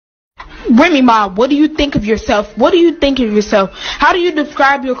Remy Ma, what do you think of yourself? What do you think of yourself? How do you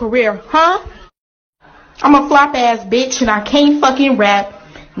describe your career, huh? I'm a flop ass bitch and I can't fucking rap.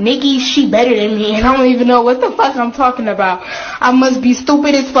 Nikki, she better than me and I don't even know what the fuck I'm talking about. I must be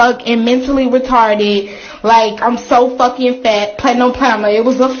stupid as fuck and mentally retarded. Like, I'm so fucking fat. Platinum Plasma, it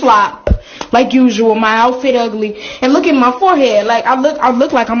was a flop. Like usual, my outfit ugly. And look at my forehead. Like, I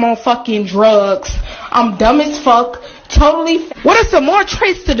look like I'm on fucking drugs. I'm dumb as fuck. Totally. What are some more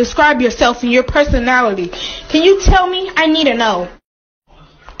traits to describe yourself and your personality? Can you tell me? I need to know.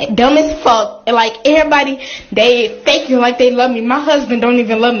 Dumb as fuck. And like everybody, they faking like they love me. My husband don't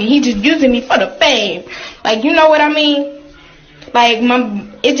even love me. He just using me for the fame. Like, you know what I mean? Like,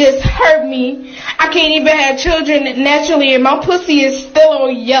 it just hurt me. I can't even have children naturally and my pussy is still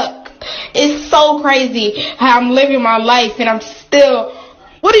on yuck. It's so crazy how I'm living my life and I'm still...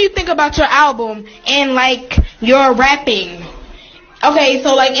 What do you think about your album and like your rapping? Okay,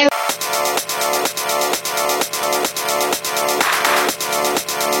 so like...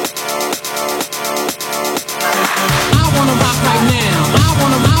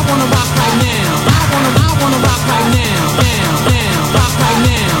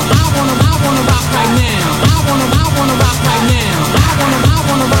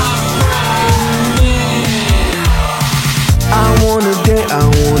 I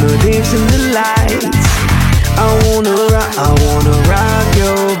wanna dance in the lights. I wanna rock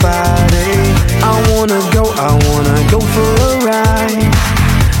your body. I wanna go for a ride.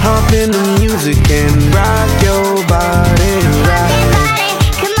 Hop in the music and rock your body.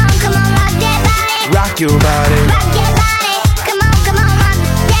 Come on, rock that body. Rock your body. Rock your body. Come on, rock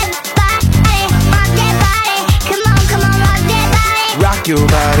that body. Rock that body. Come on, rock that body. Rock your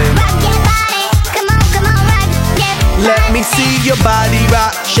body. Rock your body. Come on, rock that body. Let me see your body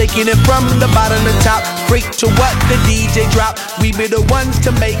rock, shaking it from the bottom to top. Freak to what the DJ drop. We be the ones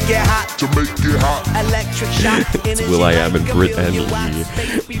to make it hot. Electric shock. It's will.i.am and Brit N.E.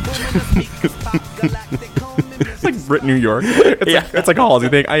 It's like Brit New York. It's like a Halsey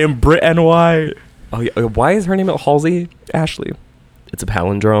thing. I am Brit NY. Oh, yeah. Why is her name Halsey? Ashley. It's a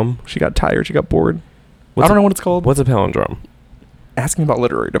palindrome. She got tired. She got bored. I don't know what it's called. What's a palindrome? Asking about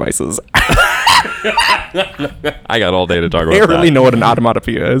literary devices. I got all day to talk about that. I really know what an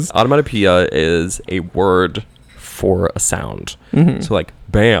onomatopoeia is. Onomatopoeia is a word for a sound. Mm-hmm. So like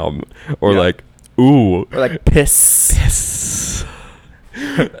bam, or like ooh, or like piss. Piss.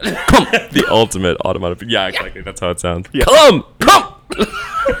 The ultimate onomatopoeia. Yeah, exactly. That's how it sounds. Yeah. Come.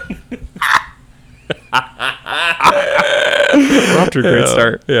 We're off to a great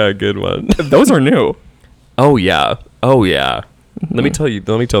start. Yeah, good one. Those are new. Oh yeah. Let me tell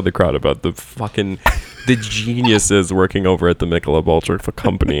the crowd about the geniuses working over at the Michelob Ultra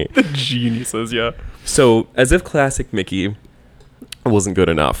company. The geniuses, yeah. So, as if classic Mickey wasn't good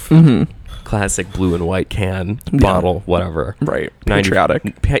enough. Mm-hmm. Classic blue and white can, bottle, whatever. Right.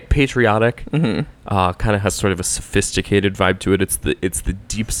 Patriotic. Patriotic. Mm-hmm. Kind of has sort of a sophisticated vibe to it. It's the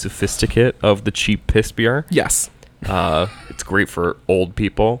deep sophisticate of the cheap piss beer. Yes. It's great for old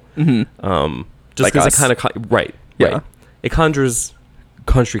people. Mm-hmm. Just because it kind of right. It conjures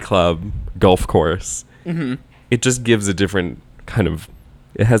country club, golf course. Mm-hmm. It just gives a different kind of.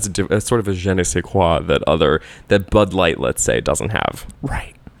 It has a sort of a je ne sais quoi that Bud Light, let's say, doesn't have.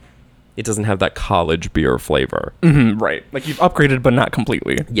 Right. It doesn't have that college beer flavor. Mm-hmm, right. Like you've upgraded, but not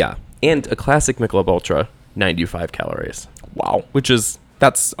completely. Yeah. And a classic Michelob Ultra, 95 calories. Wow.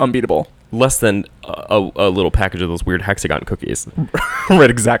 That's unbeatable. Less than a little package of those weird hexagon cookies. Right,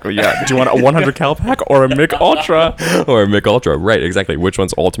 exactly, yeah. Do you want a 100 cal pack or a Mick Ultra? Or a Mick Ultra, right, exactly. Which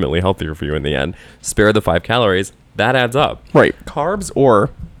one's ultimately healthier for you in the end? Spare the 5 calories. That adds up. Right. Carbs or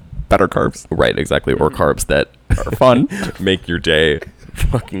better carbs. Right, exactly. Or carbs that are fun. Make your day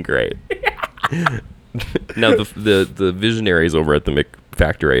fucking great. Now, the visionaries over at the Mick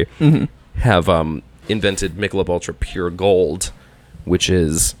Factory have invented Michelob Ultra Pure Gold, which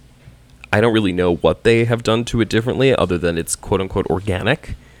is... I don't really know what they have done to it differently other than it's quote-unquote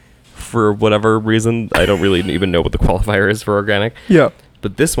organic for whatever reason. I don't really even know what the qualifier is for organic. Yeah.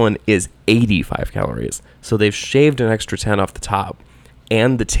 But this one is 85 calories. So they've shaved an extra 10 off the top,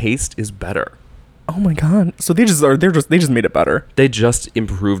 and the taste is better. Oh my god. So they just made it better. They just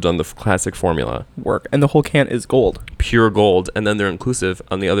improved on the classic formula. Work. And the whole can is gold. Pure gold. And then they're inclusive.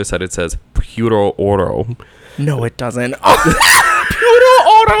 On the other side it says Puro Oro. No, it doesn't. Puro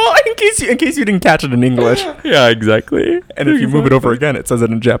Oro! In case you didn't catch it in English. Yeah, exactly. And if you move it over again, it says it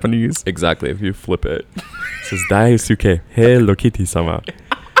in Japanese. Exactly. If you flip it. It says Daisuke Hello Kitty sama.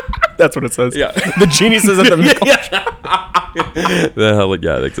 That's what it says. Yeah. The genie says at the middle. The hell,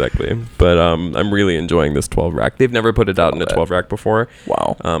 yeah, exactly. But I'm really enjoying this 12 rack. They've never put it out in a 12 rack before.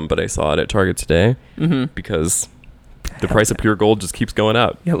 Wow. But I saw it at Target today because the price of pure gold just keeps going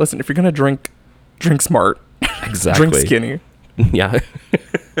up. Yeah, listen, if you're gonna drink smart. Exactly. Drink skinny. Yeah.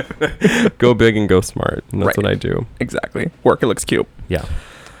 Go big and go smart. And that's Right. what I do. Exactly. Work. It looks cute. Yeah.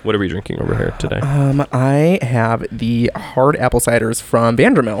 What are we drinking over here today? I have the hard apple ciders from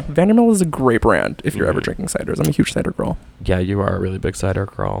Vandermill. Vandermill is a great brand if you're ever drinking ciders. I'm a huge cider girl. Yeah, you are a really big cider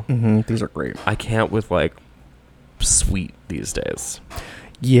girl. These are great. I can't with like sweet these days.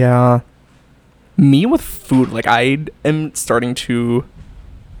 Yeah. Me with food, like I am starting to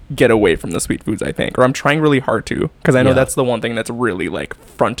get away from the sweet foods, I think. Or I'm trying really hard to. Because I know Yeah. that's the one thing that's really like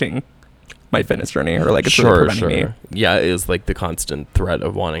fronting my fitness journey. Or like it's really preventing me. Yeah, it is like the constant threat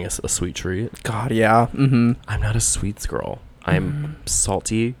of wanting a sweet treat. God, yeah. Mm-hmm. I'm not a sweets girl. I'm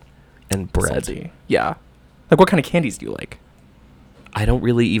salty and bread. Salty. Yeah. Like what kind of candies do you like? I don't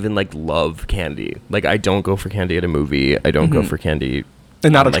really even like love candy. Like I don't go for candy at a movie. I don't go for candy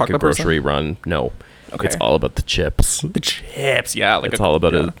And not on, a like chocolate a grocery run. No. Okay. It's all about the chips. The chips, yeah. Like It's all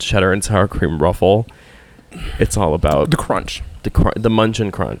about a cheddar and sour cream ruffle. It's all about the crunch. the munch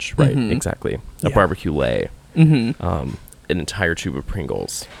and crunch, right? Exactly. A Yeah. barbecue lay. An entire tube of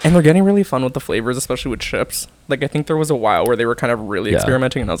Pringles. And they're getting really fun with the flavors, especially with chips. Like I think there was a while where they were kind of really Yeah.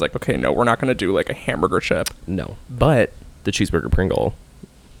 experimenting, and I was like, okay, no, we're not going to do like a hamburger chip. No, But the cheeseburger Pringle.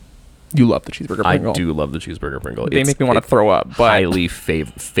 you love the cheeseburger Pringle. I do love the cheeseburger Pringle. They make me want to throw up. But Highly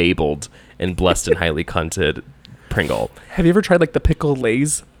fabled and blessed and highly cunted Pringle. have you ever tried like the pickle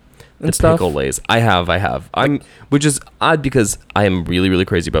Lays and The stuff? pickle Lays. I have. Which is odd because I am really, really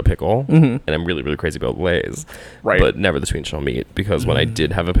crazy about pickle, and I'm really, really crazy about Lays. Right. But never the tween shall meet because when I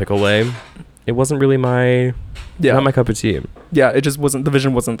did have a pickle Lay, it wasn't really not my cup of tea. Yeah, it just wasn't. The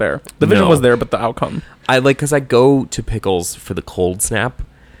vision wasn't there. The vision No. was there, but the outcome. I like because I go to pickles for the cold snap.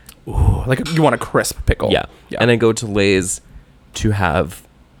 Ooh, like you want a crisp pickle. Yeah. And I go to Lay's to have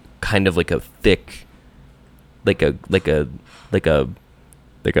kind of like a thick, like a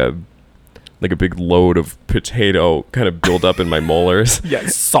big load of potato kind of build up in my molars. Yeah,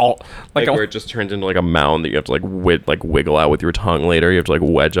 salt. Like where it just turns into like a mound that you have to like wiggle out with your tongue later. You have to like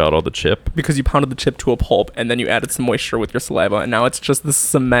wedge out all the chip. because you pounded the chip to a pulp and then you added some moisture with your saliva, and now it's just the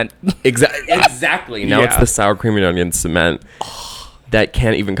cement. Exactly. Now it's Yeah. the sour cream and onion cement that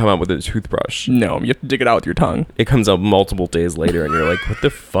can't even come out with a toothbrush. No, you have to dig it out with your tongue. It comes out multiple days later, and you're like, "What the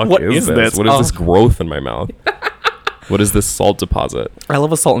fuck What is is this? this? What is Oh. this growth in my mouth? What is this salt deposit?" I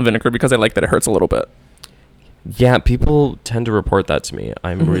love a salt and vinegar because I like that it hurts a little bit. Yeah, people tend to report that to me.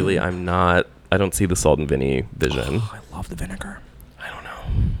 I'm not. I don't see the salt and vinny vision. I love the vinegar. I don't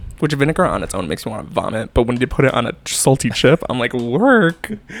know. Which vinegar on its own makes me want to vomit, but when you put it on a salty chip, I'm like,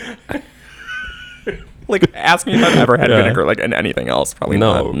 work. Like, ask me if I've ever had Yeah. vinegar like in anything else. Probably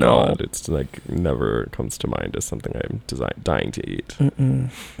No, not. No. God, it's like never comes to mind as something I'm dying to eat.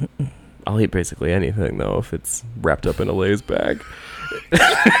 I'll eat basically anything though if it's wrapped up in a Lay's bag,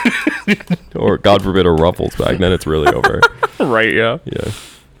 or God forbid a Ruffles bag. Then it's really over. Right, yeah. Yeah,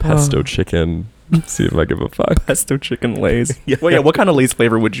 pesto chicken. See if I give a fuck. Pesto chicken Lays. Well, yeah, what kind of Lays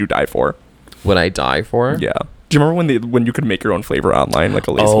flavor would you die for? Would I die for? Yeah. Do you remember when you could make your own flavor online, like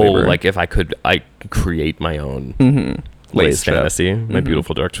a Lays Oh, flavor? like if I could create my own Lay's Lay's chip. fantasy, my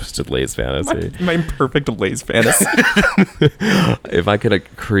beautiful dark twisted Lay's fantasy. my perfect Lays fantasy. If I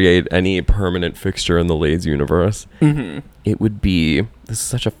could create any permanent fixture in the Lay's universe, it would be. This is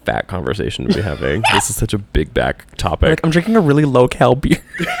such a fat conversation to be having. This is such a big back topic. Like, I'm drinking a really low cal beer.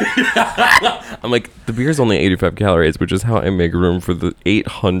 I'm like, the beer is only 85 calories, which is how I make room for the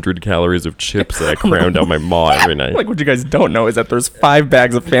 800 calories of chips that I cram down my maw every night. Like, what you guys don't know is that there's 5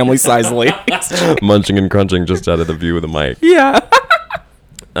 bags of family size Lays. Munching and crunching just out of the view of the mic. Yeah.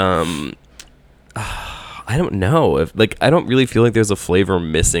 I don't know if I don't really feel like there's a flavor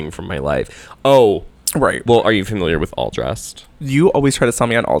missing from my life. Oh, Right. well, are you familiar with All Dressed? You always try to sell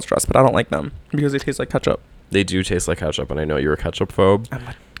me on All's Dress, but I don't like them because they taste like ketchup. They do taste like ketchup, and I know you're a ketchup phobe, I'm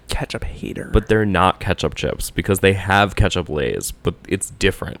a ketchup hater. but they're not ketchup chips because they have ketchup Lays, but it's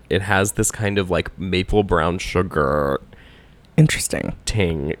different. It has this kind of like maple brown sugar interesting.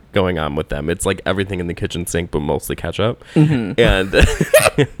 ting going on with them. It's like everything in the kitchen sink, but mostly ketchup. Mm-hmm.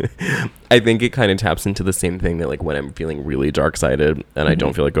 And I think it kind of taps into the same thing that like when I'm feeling really dark-sided and I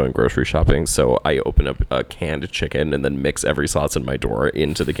don't feel like going grocery shopping, so I open up a canned chicken and then mix every sauce in my door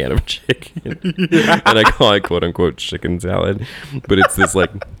into the can of chicken. And I call it quote-unquote chicken salad. But it's this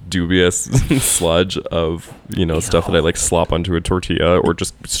like dubious sludge of stuff that I like slop onto a tortilla or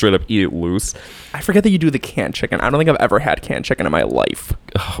just straight up eat it loose. I forget that you do the canned chicken. I don't think I've ever had canned chicken in my life.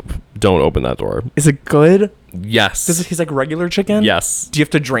 Oh, don't open that door. Is it good? Yes. Does it taste like regular chicken? Yes. Do you have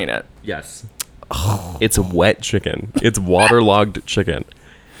to drain it? Yes. It's wet chicken. It's waterlogged chicken.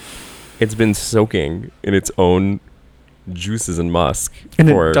 It's been soaking in its own juices and musk. And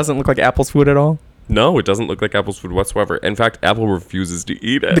it doesn't look like Apple's food at all? No, it doesn't look like Apple's food whatsoever. In fact, Apple refuses to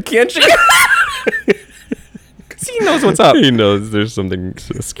eat it. The canned chicken? Because he knows what's up. He knows there's something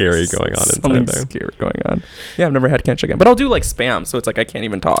scary going on inside Something there. scary going on. Yeah, I've never had canned chicken. But I'll do like Spam, so it's like I can't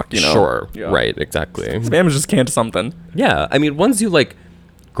even talk, Sure. Yeah. Right, exactly. Spam is just canned something. Yeah, I mean, once you like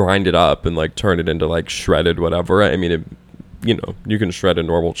grind it up and like turn it into like shredded whatever, I mean, you can shred a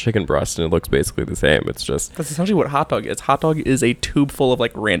normal chicken breast and it looks basically the same. It's just That's essentially what hot dog is. Hot dog is a tube full of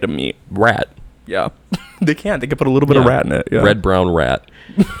like random meat. rat. Yeah. They could put a little bit of rat in it. Yeah. Red, brown rat.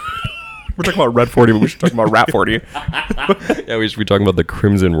 We're talking about Red 40, but we should talk about Rat 40. Yeah, we should be talking about the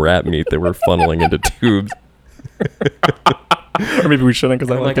crimson rat meat that we're funneling into tubes. Or maybe we shouldn't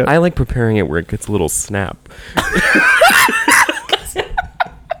because I like it. I like preparing it where it gets a little snap.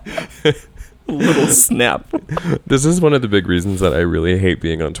 Little snap. This is one of the big reasons that I really hate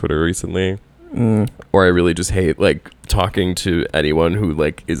being on Twitter recently. Or I really just hate like talking to anyone who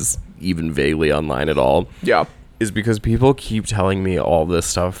like is even vaguely online at all. Yeah. Is because people keep telling me all this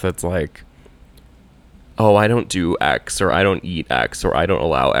stuff that's like, oh, I don't do X, or I don't eat X, or I don't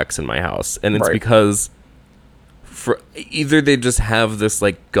allow X in my house. And it's Right. because for either they just have this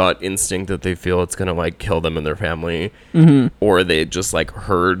like gut instinct that they feel it's gonna like kill them and their family, or they just like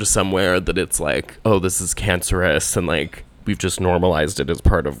heard somewhere that it's like, oh, this is cancerous, and like we've just normalized it as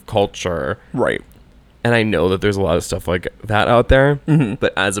part of culture. Right. And I know that there's a lot of stuff like that out there,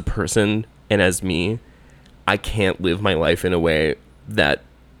 but as a person and as me, I can't live my life in a way that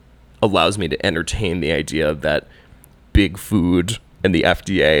allows me to entertain the idea that big food and the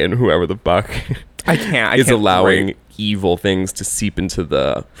FDA and whoever the fuck I can't. is allowing evil things to seep into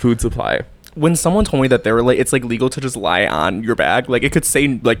the food supply. When someone told me that they were like, it's like legal to just lie on your bag. Like it could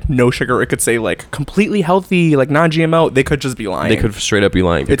say like no sugar. It could say like completely healthy, like non-GMO. They could just be lying. They could straight up be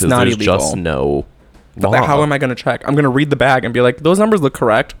lying because not there's illegal. just no But law. how am I going to check? I'm going to read the bag and be like, those numbers look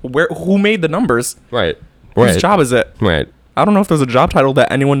correct. Who made the numbers? Right. Whose job is it? Right. I don't know if there's a job title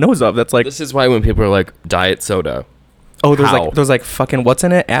that anyone knows of that's like, This is why when people are like diet soda, oh, there's how? like there's like fucking what's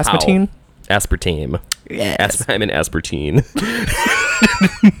in it? Aspartame? Aspartame. Yes. I'm an aspartine.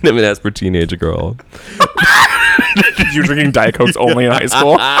 I'm an aspartine age girl. You're drinking Diet Cokes only in high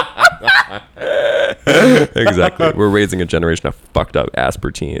school. Exactly. We're raising a generation of fucked up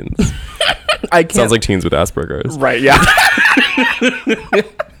asparteens. I can't. Sounds like teens with Asperger's. Right, yeah.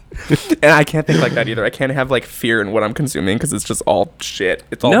 And I can't think like that either. I can't have like fear in what I'm consuming because it's just all shit.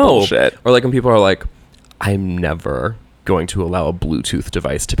 It's all bullshit. Or like when people are like, I'm never going to allow a Bluetooth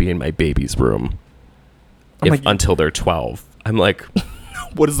device to be in my baby's room until they're 12. I'm like,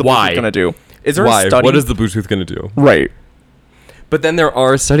 What is the Why? Bluetooth gonna do? Is there why? a study? What is the Bluetooth going to do? right? But then there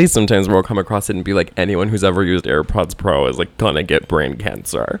are studies sometimes where we'll come across it and be like, anyone who's ever used AirPods Pro is like gonna get brain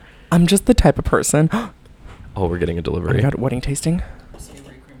cancer. I'm just the type of person. Oh Oh, we're getting a my delivery. god, wedding tasting.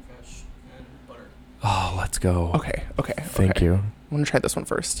 Savory cream fish and butter. Oh, let's go. Okay. Thank okay. you. I'm gonna try this one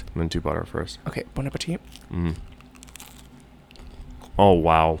first. I'm gonna do butter first. Okay, bon appetit. Oh,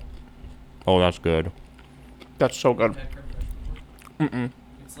 wow. Oh, that's good. That's so good. Had cream fish before.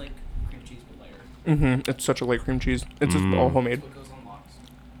 It's like cream cheese but layered. It's such a light cream cheese. It's just all homemade. What goes on lox.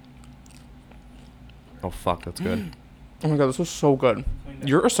 Oh, fuck, that's good. Oh my god, this is so good.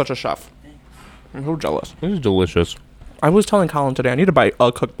 You're such a chef. I'm so jealous. This is delicious. I was telling Colin today I need to buy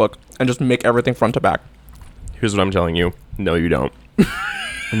a cookbook and just make everything front to back. Here's what I'm telling you. No, you don't.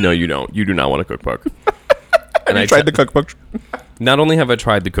 No, you don't. You do not want a cookbook. And I tried the cookbook. Not only have I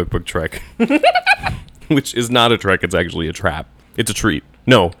tried the cookbook trick, which is not a trick, it's actually a trap. It's a treat.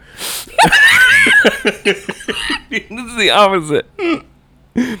 No. This is the opposite.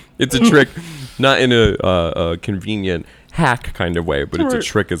 It's a trick, not in a convenient hack kind of way, but it's a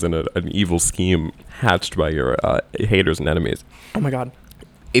trick as in an evil scheme hatched by your haters and enemies. Oh my god.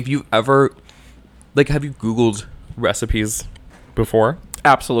 If you ever, like, have you Googled recipes before?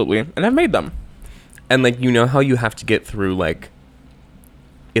 Absolutely. And I've made them. And, like, you know how you have to get through, like,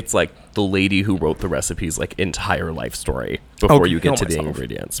 it's like the lady who wrote the recipe's, like, entire life story before you get to the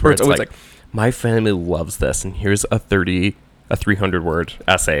ingredients. Where it's always like, my family loves this, and here's a 300-word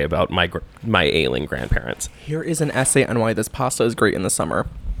essay about my ailing grandparents. Here is an essay on why this pasta is great in the summer.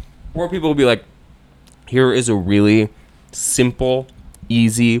 Or people will be like, here is a really simple,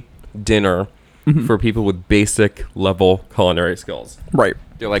 easy dinner for people with basic level culinary skills. Right.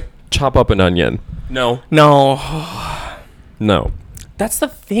 They're like, chop up an onion. No. No. That's the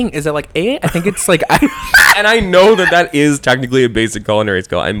thing. Is it like I think it's like And I know that is technically a basic culinary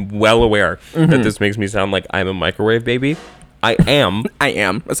skill. I'm well aware that this makes me sound like I'm a microwave baby. I am. I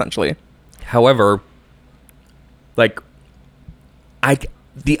am essentially. However, like,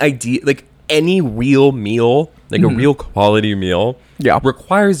 the idea, like, any real meal, like a real quality meal,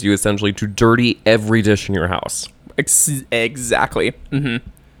 requires you essentially to dirty every dish in your house. Exactly. Mm-hmm.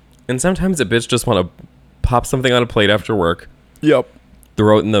 And sometimes a bitch just want to pop something on a plate after work. Yep.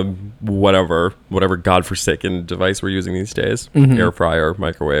 Throw it in the whatever godforsaken device we're using these days. Air fryer,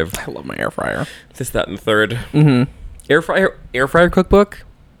 microwave. I love my air fryer. This, that, and the third. Air fryer cookbook.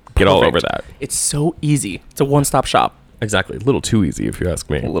 Get all over that. It's so easy. It's a one-stop shop. Exactly. A little too easy, if you ask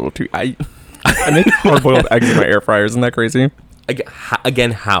me. A little too. I make hard-boiled eggs in my air fryer. Isn't that crazy?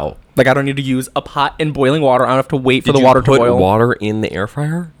 Again, how? Like, I don't need to use a pot in boiling water. I don't have to wait for the water to boil. Did you put water in the air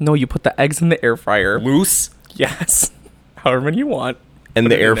fryer? No, you put the eggs in the air fryer. Loose? Yes. However many you want.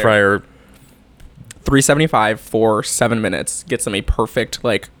 And the air fryer... 375 for 7 minutes. Gets them a perfect,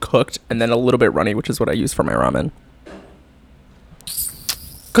 like, cooked and then a little bit runny, which is what I use for my ramen.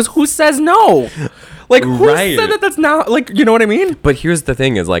 Because who says no? Like, who said that that's not, like, you know what I mean? But here's the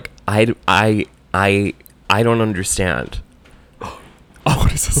thing is, like, I don't understand. Oh,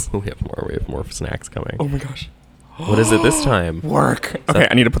 what is this? We have more snacks coming. Oh my gosh. What is it this time? Work. Okay,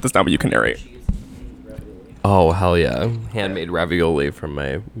 I need to put this down, but you can narrate. Oh, hell yeah. Handmade ravioli from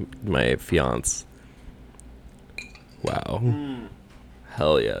my fiance. Wow.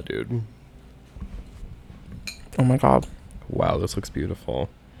 Hell yeah, dude. Oh my god. Wow, this looks beautiful.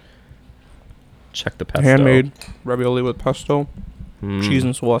 Check the pesto. Handmade ravioli with pesto, cheese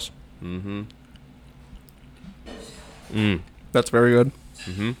and sauce. That's very good.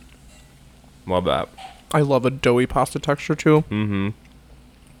 Love that. I love a doughy pasta texture too.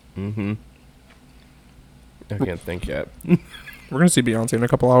 I can't think yet. We're gonna see Beyonce in a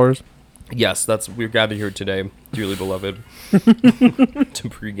couple hours. Yes, we're gathered here today, dearly beloved, to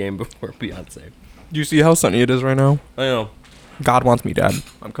pregame before Beyonce. Do you see how sunny it is right now? I know. God wants me dead.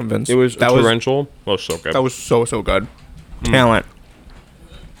 I'm convinced. It was torrential. Oh, so good. That was so good. Talent.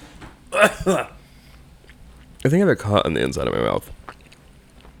 I think I have a cut on the inside of my mouth.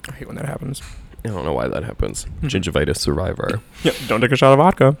 I hate when that happens. I don't know why that happens. Gingivitis survivor. Yep. Don't take a shot of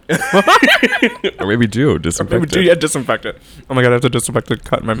vodka. Or maybe do. Disinfect it. Yeah, disinfect it. Oh my god, I have to disinfect the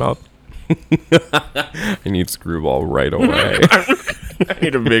cut in my mouth. I need Screwball right away. I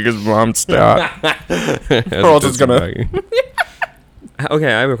need to make his mom stop. Or else it's gonna...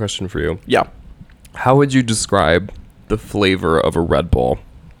 Okay, I have a question for you. Yeah. How would you describe the flavor of a Red Bull?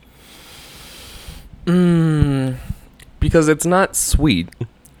 Because it's not sweet.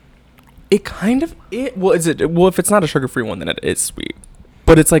 It kind of... Well, if it's not a sugar-free one, then it is sweet.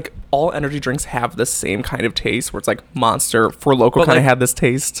 But it's like all energy drinks have the same kind of taste where it's like Monster, For Loco kind of had this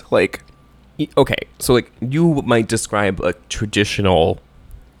taste. Like... Okay, so like you might describe a traditional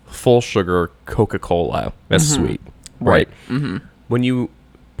full sugar Coca-Cola as sweet, right? When you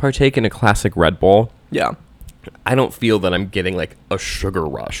partake in a classic Red Bull, yeah, I don't feel that I'm getting like a sugar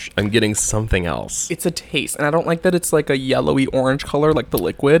rush. I'm getting something else. It's a taste, and I don't like that it's like a yellowy orange color like the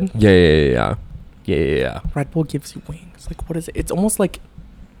liquid. Yeah. Red Bull gives you wings. Like, what is it? It's almost like,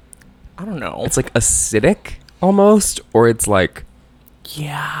 I don't know. It's like acidic almost, or it's like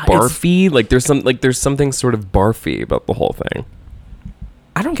barfy. Like there's something sort of barfy about the whole thing.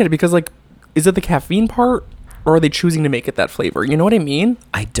 I don't get it because like, is it the caffeine part, or are they choosing to make it that flavor? You know what I mean?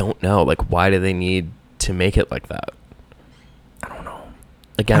 I don't know. Like, why do they need to make it like that? I don't know.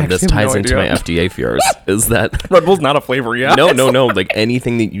 Again, this ties into my FDA fears. Is that Red Bull's not a flavor yet? No. Like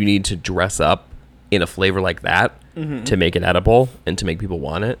anything that you need to dress up in a flavor like that to make it edible and to make people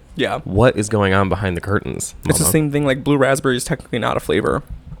want it. Yeah. What is going on behind the curtains? It's the same thing. Like blue raspberry is technically not a flavor,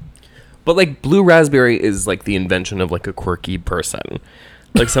 but like blue raspberry is like the invention of like a quirky person.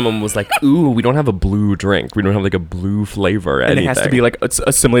 Like someone was like, "Ooh, we don't have a blue drink. We don't have like a blue flavor." And it has to be like it's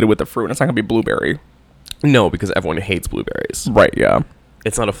assimilated with the fruit. And it's not gonna be blueberry. No, because everyone hates blueberries. Right. Yeah.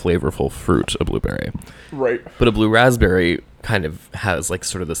 It's not a flavorful fruit, a blueberry. Right. But a blue raspberry kind of has like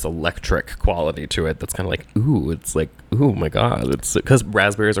sort of this electric quality to it that's kind of like, ooh, it's like, ooh, my God. It's because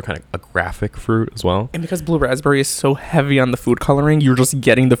raspberries are kind of a graphic fruit as well. And because blue raspberry is so heavy on the food coloring, you're just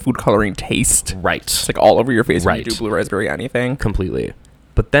getting the food coloring taste. Right. It's like all over your face when Right. you do blue raspberry anything. Completely.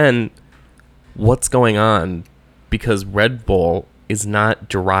 But then what's going on? Because Red Bull is not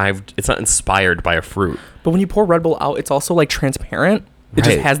derived, it's not inspired by a fruit. But when you pour Red Bull out, it's also like transparent. It just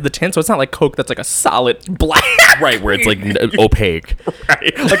Right. has the tint, so it's not like Coke that's like a solid black. Right, where it's like opaque.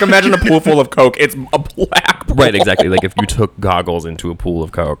 Right. Like imagine a pool full of Coke. It's a black pool. Right, exactly. Like if you took goggles into a pool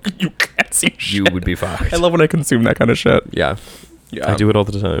of Coke, You can't see shit. you would be fucked. I love when I consume that kind of shit. Yeah. Yeah. I do it all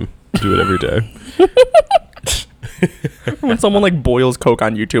the time. Do it every day. When someone like boils Coke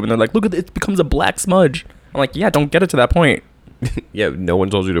on YouTube and they're like, look at it, it becomes a black smudge. I'm like, yeah, don't get it to that point. Yeah, no one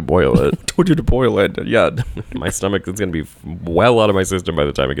told you to boil it. Told you to boil it. Yeah. My stomach is going to be well out of my system by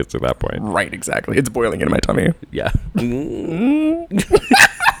the time it gets to that point. Right, exactly. It's boiling in my tummy. Yeah.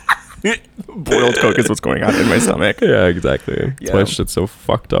 Boiled Coke is what's going on in my stomach. Yeah, exactly. That's why Yeah. shit's so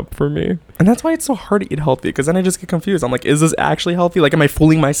fucked up for me. And that's why it's so hard to eat healthy, because then I just get confused. I'm like, is this actually healthy? Like, am I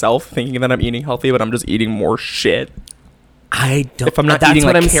fooling myself thinking that I'm eating healthy, but I'm just eating more shit? I don't. If I'm not that's eating,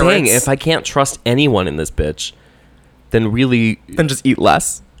 what like, I'm saying. carrots- If I can't trust anyone in this bitch, then really Then just eat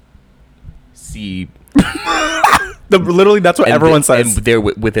less. see. Literally, that's what everyone says. And there,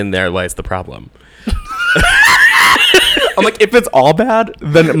 within there lies the problem. I'm like, if it's all bad,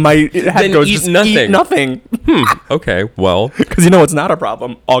 then my head Then goes eat just nothing. eat nothing. Okay, well, Because you know it's not a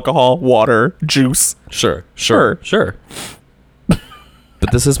problem. Alcohol, water, juice. sure.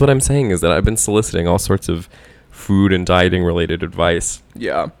 But this is what I'm saying, is that I've been soliciting all sorts of food and dieting related advice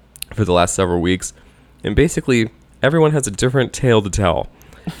Yeah. for the last several weeks, and basically everyone has a different tale to tell,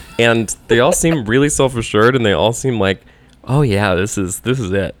 and they all seem really self-assured, and they all seem like, oh yeah, this is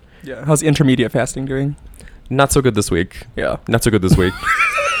it. Yeah. How's intermediate fasting doing? Not so good this week. Yeah. Not so good this week.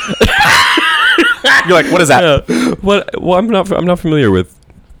 You're like, what is that? What? Well, I'm not familiar with.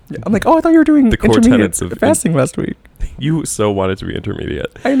 I'm like, oh, I thought you were doing The core intermediate tenets of fasting last week. You so wanted to be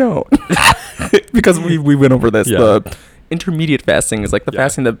intermediate. I know. Because we went over this. Yeah. The intermediate fasting is like the Yeah.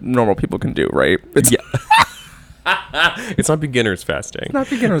 fasting that normal people can do, right? It's It's not beginners fasting. not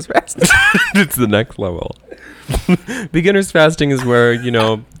beginner's fasting. It's the next level. Beginners fasting is where,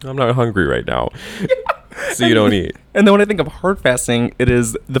 I'm not hungry right now, so you don't eat. And then when I think of hard fasting, it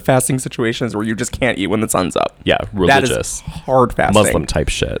is the fasting situations where you just can't eat when the sun's up. Yeah, That is religious, hard fasting. Muslim type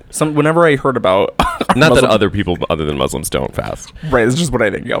shit. Whenever I heard about Not that Muslim- other people other than Muslims don't fast. right, it's just what I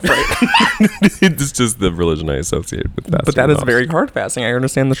think of, right? It's just the religion I associate with fasting. But that is most. very hard fasting. I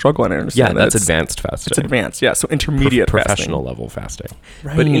understand the struggle and I Yeah, understand that that's advanced fasting. It's advanced, yeah. So intermediate professional fasting. level fasting.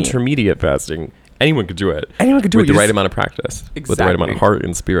 Right. But intermediate fasting, anyone could do it. Anyone could do with it. the You right just- amount of practice, with the right amount of Exactly. heart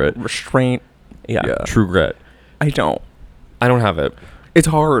and spirit. Restraint. Yeah, Yeah. true grit. I don't. I don't have it. It's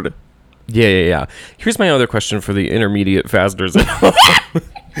hard. Yeah. Here's my other question for the intermediate fasters.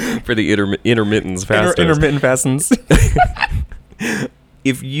 For the intermittence fasters. Intermittent fastings.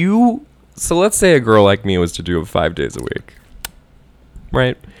 So let's say a girl like me was to do it 5 days a week,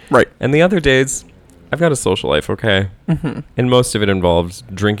 right? Right. And the other days, I've got a social life, okay? Mm-hmm. And most of it involves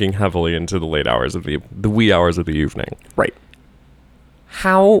drinking heavily into the late hours of the wee hours of the evening. Right.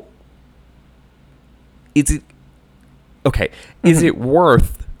 How is it? Okay, is it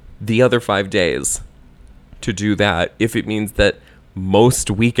worth the other 5 days to do that if it means that most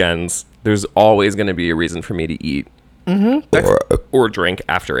weekends there's always going to be a reason for me to eat or drink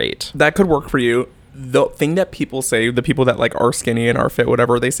after 8? That could work for you. The thing that people say, the people that like are skinny and are fit,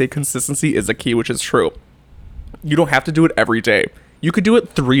 whatever, they say consistency is the key, which is true. You don't have to do it every day. You could do it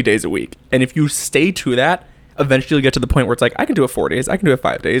 3 days a week. And if you stay to that, eventually you'll get to the point where it's like, I can do it 4 days, I can do it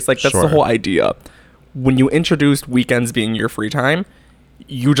 5 days. Like, that's Sure. the whole idea. When you introduced weekends being your free time,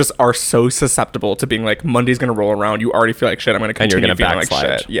 you just are so susceptible to being like, Monday's going to roll around. You already feel like shit. I'm going to And you're continue going to feeling backslide.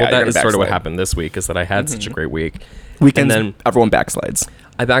 like shit. Yeah, well, you're that gonna is sort of what backslide. happened this week, is that I had such a great week. Weekends, And then everyone backslides.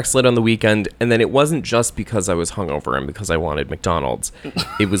 I backslid on the weekend, and then it wasn't just because I was hungover and because I wanted McDonald's.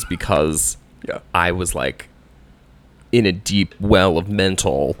 It was because Yeah. I was like in a deep well of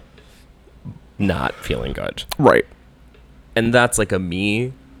mental not feeling good. Right. And that's like a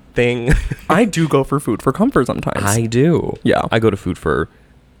me thing. I do go for food for comfort sometimes. I do. Yeah. I go to food for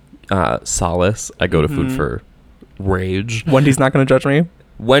solace. I go to food for rage. Wendy's not going to judge me.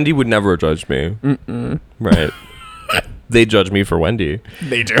 Wendy would never judge me. Right. They judge me for Wendy.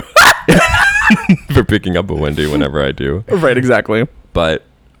 They do. For picking up a Wendy whenever I do. Right, exactly. But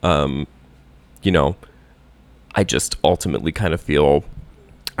I just ultimately kind of feel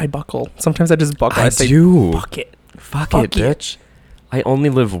I buckle. Sometimes I just buckle. I say, do. fuck it. Fuck it, bitch. I only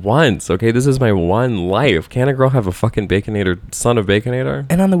live once, okay? This is my one life. Can't a girl have a fucking Baconator, son of Baconator?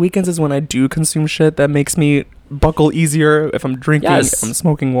 And on the weekends is when I do consume shit that makes me buckle easier. If I'm drinking, Yes. if I'm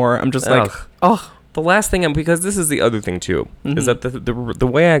smoking more, I'm just like, Ugh. oh, The last thing, because this is the other thing too, is that the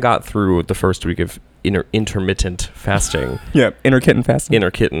way I got through the first week of intermittent fasting, yeah, inner kitten fasting.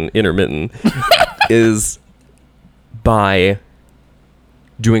 intermittent, is by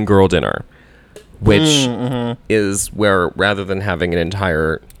doing girl dinner, which is where rather than having an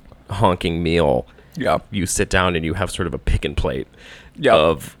entire honking meal, Yeah. you sit down and you have sort of a pick and plate Yeah.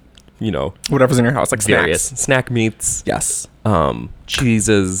 of, Whatever's in your house, like various snacks. snack meats, Yes.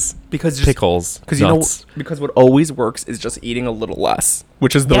 cheeses, Because pickles, nuts. because what always works is just eating a little less,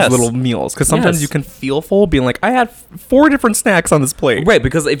 which is those Yes. little meals. Because sometimes Yes. you can feel full, being like, I had 4 different snacks on this plate. Right,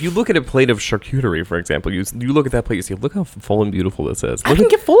 because if you look at a plate of charcuterie, for example, you look at that plate, you see, look how full and beautiful this is. I Look can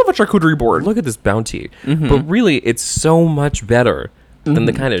at, get full of a charcuterie board. look at this bounty. But really, it's so much better than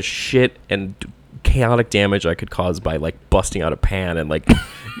the kind of shit and chaotic damage I could cause by like busting out a pan and like,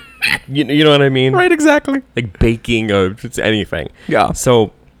 you know what I mean? Right, exactly. Like baking or just anything. Yeah.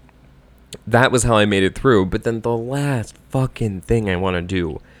 So that was how I made it through. But then the last fucking thing I want to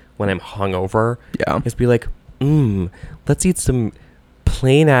do when I'm hungover is be like, let's eat some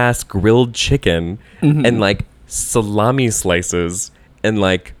plain ass grilled chicken and like salami slices and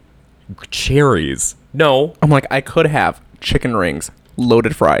like cherries. No. I'm like, I could have chicken rings,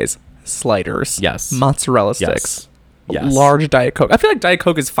 loaded fries, sliders, Yes. mozzarella sticks, Yes. large Diet Coke. I feel like Diet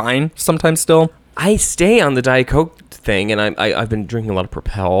Coke is fine sometimes still. I stay on the Diet Coke thing, and I've been drinking a lot of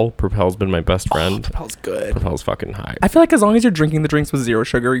Propel. Propel's been my best friend. Propel's good. Propel's fucking high. I feel like as long as you're drinking the drinks with 0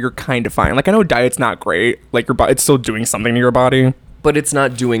 sugar, you're kind of fine. Like, I know diet's not great. Like, your body, it's still doing something to your body. But it's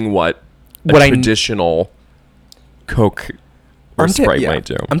not doing what What a I- traditional Coke or Sprite might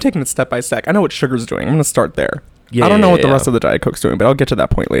do. I'm taking it step by step. I know what sugar's doing. I'm going to start there. Yeah, I don't know yeah, what the yeah. rest of the Diet Coke's doing, but I'll get to that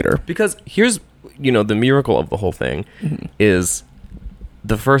point later. Because here's, the miracle of the whole thing is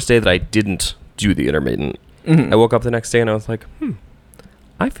the first day that I didn't do the intermittent, I woke up the next day and I was like,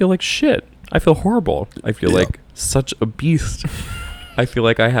 I feel like shit. I feel horrible. I feel like such a beast. I feel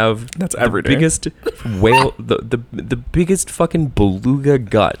like I have That's the every day. biggest whale, the biggest fucking beluga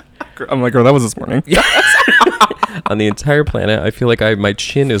gut I'm like, girl, that was this morning. on the entire planet. I feel like my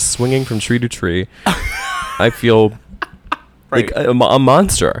chin is swinging from tree to tree. I feel like a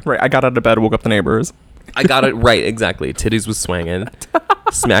monster. Right. I got out of bed, woke up the neighbors. I got it right, exactly. Titties was swinging,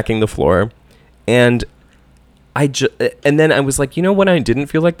 smacking the floor, and and then I was like, when I didn't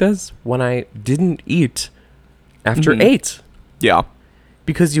feel like this? When I didn't eat after 8. Yeah.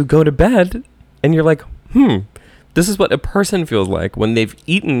 Because you go to bed and you're like, this is what a person feels like when they've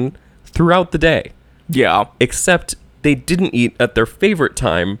eaten throughout the day. Yeah. Except they didn't eat at their favorite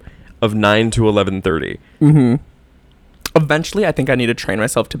time of 9 to 11:30. Eventually, I think I need to train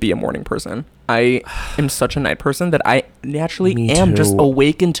myself to be a morning person. I am such a night person that I naturally Me am just too.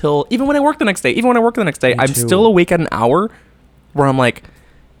 awake until, even when I work the next day, I'm too. still awake at an hour where I'm like,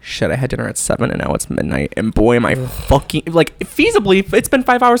 shit, I had dinner at 7 and now it's midnight. And boy, am I fucking, like, feasibly, it's been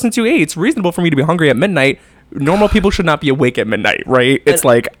 5 hours since you ate. It's reasonable for me to be hungry at midnight. Normal people should not be awake at midnight, right? It's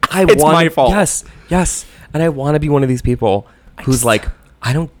like, it's my fault. Yes. And I want to be one of these people who's like,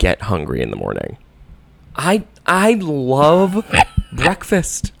 I don't get hungry in the morning. I love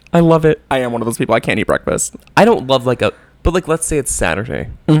breakfast. I love it. I am one of those people. I can't eat breakfast. I don't love but like, let's say it's Saturday.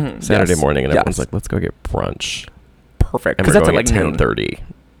 Saturday Yes. morning, and Yes. everyone's like, let's go get brunch. Perfect. And Because we're that's at going like at noon.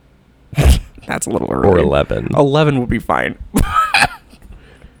 10:30 That's a little early. or 11. 11 would be fine.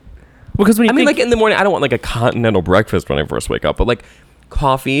 Because when you I mean, think, like in the morning, I don't want like a continental breakfast when I first wake up, but like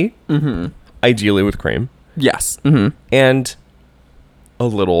coffee, ideally with cream, yes. and a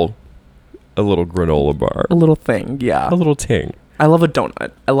little granola bar, A little thing, yeah. a little ting. I love a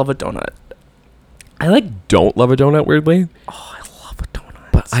donut. I don't love a donut weirdly, Oh, I love a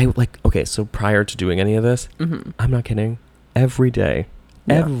donut. but I like. Okay, so prior to doing any of this, I'm not kidding. Every day,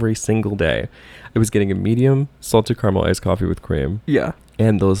 Yeah. every single day, I was getting a medium salted caramel iced coffee with cream Yeah.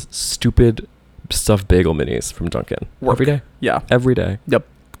 and those stupid stuffed bagel minis from Dunkin'. Work. Every day, Yeah. every day. Yep.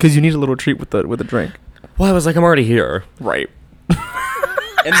 Because you need a little treat with the drink. Well, I was like, I'm already here. Right.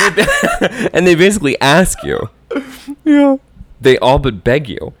 And they basically ask you. Yeah. They all but beg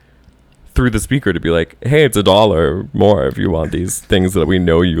you through the speaker to be like, hey, it's $1 more if you want these things that we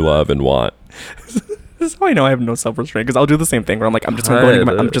know you love and want. This is how I know I have no self-restraint. Because I'll do the same thing where I'm like, I'm just gonna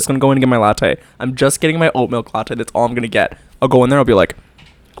go in and get my latte. I'm just getting my oat milk latte. That's all I'm gonna get. I'll go in there. I'll be like,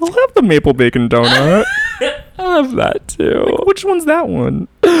 I'll have the maple bacon donut. I love that too. Like, which one's that one?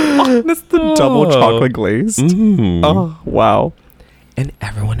 Oh, that's the double chocolate glazed. Mm. Oh, wow. And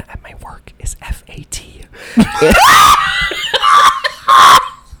everyone at my work is FAT.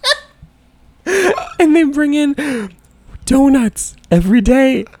 And they bring in donuts every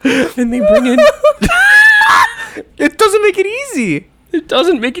day. And they bring in... It doesn't make it easy. It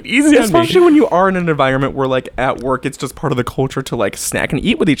doesn't make it easy on Especially me. when you are in an environment where, like, at work, it's just part of the culture to, like, snack and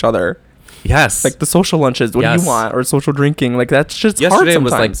eat with each other. Yes. Like, the social lunches, what Yes. you want, or social drinking. Like, that's just Yesterday hard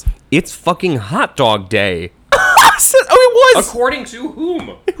was like, sometimes. it's fucking hot dog day. it was. According to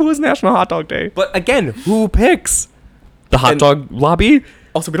whom? It was National Hot Dog Day. But again, who picks? The hot dog lobby?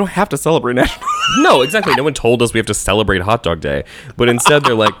 Also, we don't have to celebrate National. No, exactly. No one told us we have to celebrate hot dog day. But instead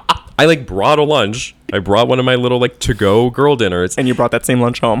they're like, I like brought a lunch. I brought one of my little like to-go girl dinners. And you brought that same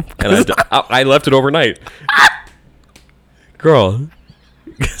lunch home. And I left it overnight. Girl.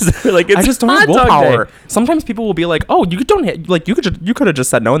 Like, it's I just don't hot have dog willpower. day. Sometimes people will be like, "Oh, you don't like you could have just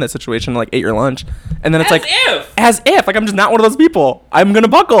said no in that situation, and, like ate your lunch," and then it's as if like I'm just not one of those people. I'm gonna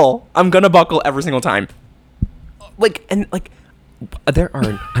buckle every single time. Like, and like, there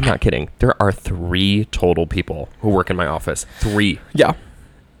are, I'm not kidding, there are 3 total people who work in my office. 3. Yeah,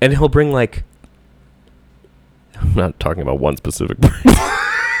 And he'll bring like, I'm not talking about one specific person.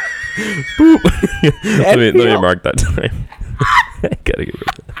 Boop. let me mark that time. I gotta get rid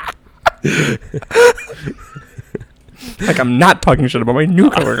of that. like I'm not talking shit about my new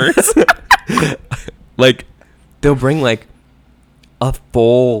coworkers. Like, they'll bring like a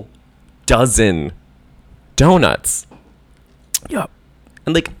full dozen donuts. Yeah,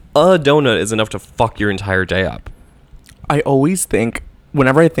 And like, a donut is enough to fuck your entire day up. I always think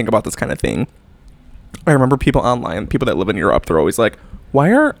whenever I think about this kind of thing, I remember people online, people that live in Europe, they're always like,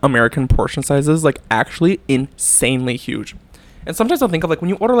 "Why are American portion sizes like actually insanely huge?" And sometimes I'll think of like when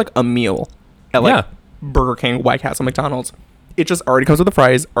you order like a meal at like Burger King, White Castle, McDonald's, it just already comes with the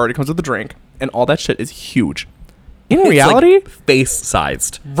fries, already comes with the drink, and all that shit is huge. In reality, like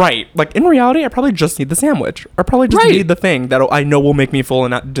face-sized. right? Like in reality, I probably just need the sandwich. I probably just Right. need the thing that I know will make me full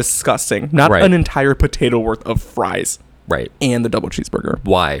and not disgusting. Not Right. an entire potato worth of fries Right. and the double cheeseburger.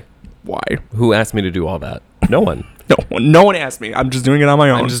 Why? Why? Who asked me to do all that? No one. No one asked me. I'm just doing it on my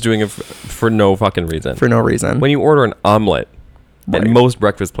own. I'm just doing it for no fucking reason. for no reason. When you order an omelet Right. at most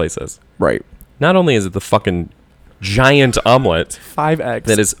breakfast places, right. not only is it the fucking giant omelet 5 eggs.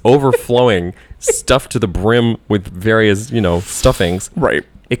 that is overflowing, stuffed to the brim with various, stuffings, right.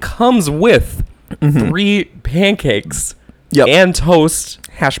 it comes with 3 pancakes Yep. and toast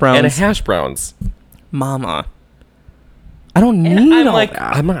Hash browns. and a hash browns. Mama. I don't need I'm all like,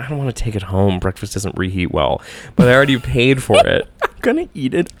 that. I don't want to take it home. Breakfast doesn't reheat well, but I already paid for it. I'm gonna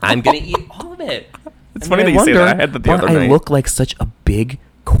eat it. I'm gonna eat all of it. It's funny that you say that. I had that the why other I night. look like such a big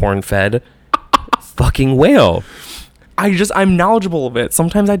corn-fed fucking whale. I'm knowledgeable of it.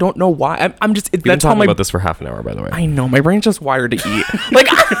 Sometimes I don't know why. I'm just. We've been That's how talking my. about this for half an hour, by the way. I know my brain's just wired to eat. Like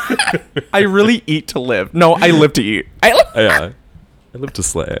I really eat to live. No, I live to eat. Yeah, I live to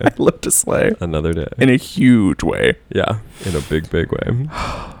slay I live to slay another day. in a huge way. Yeah, in a big, big way.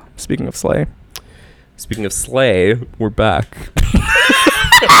 Speaking of slay, Speaking of slay, we're back.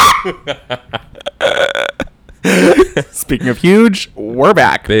 speaking of huge, we're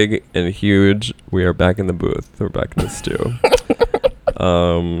back. Big and huge. We are back in the booth. We're back in the stew.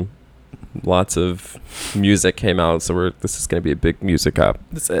 Lots of music came out, so this is going to be a big music up.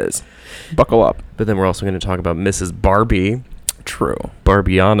 This is. Buckle up. But then we're also going to talk about Mrs. Barbie, True.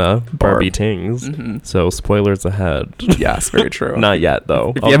 Barbiana, Barbie Barb. Tings. Mm-hmm. So spoilers ahead. Yes, very true. Not yet,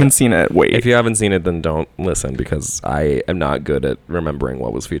 though. If you haven't seen it, wait. If you haven't seen it, then don't listen, because I am not good at remembering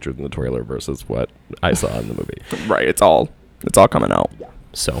what was featured in the trailer versus what I saw in the movie. right, it's all coming out.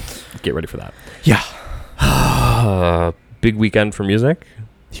 So get ready for that. Yeah. Big weekend for music.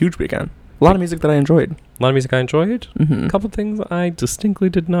 Huge weekend. A lot of music that I enjoyed. A lot of music I enjoyed. Mm-hmm. A couple things I distinctly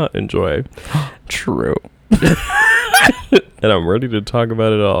did not enjoy. True. And I'm ready to talk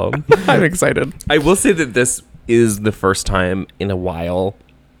about it all. I'm excited. I will say that this is the first time in a while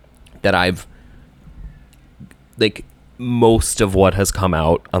that I've, like, most of what has come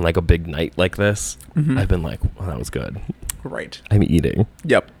out on, like, a big night like this, I've been like, well, that was good. Right. I'm eating.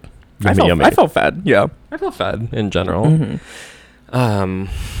 Yep. Yummy, yummy. I felt fed. Yeah. I feel fed in general.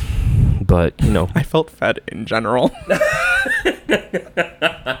 But, I felt fed in general.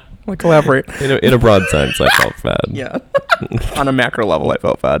 Like, elaborate. in a broad sense, I felt fed. Yeah. On a macro level, I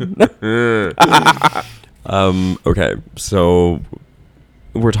felt fed. Okay, so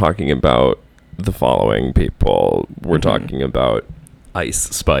we're talking about the following people. We're talking about Ice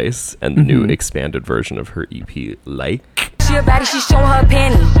Spice and the new expanded version of her EP, Like. She a baddie, she showing her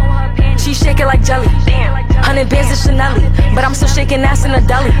panty. She shake it like jelly. 100 bands of Chanel, but I'm still shaking ass in a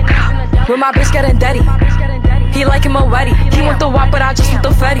deli. With my bitch getting dirty. He like him already. He want the wop, but I just want the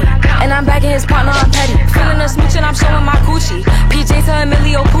Fetty. And I'm bagging his partner, I'm petty. Feeling a smooch and I'm showing my coochie. PJ to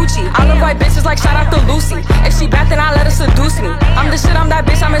Emilio Pucci. I look like bitches like shout out to Lucy. If she bad, then I let her seduce me. I'm the shit, I'm that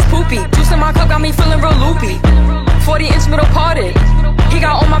bitch, I'm his poopy. Juice in my cup got me feeling real loopy. 40-inch middle parted. He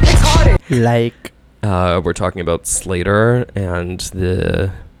got all my pics hearted. Like. We're talking about Slater and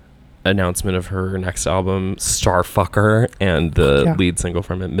the announcement of her next album, Starfucker, and the lead single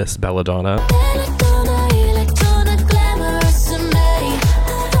from it, Miss Belladonna. Electrona, electrona,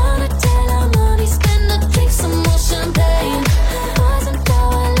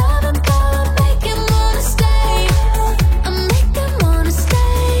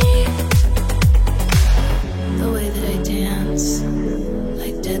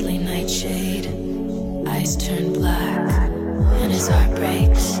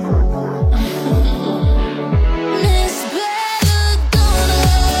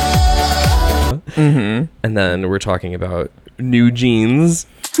 And then we're talking about New Jeans.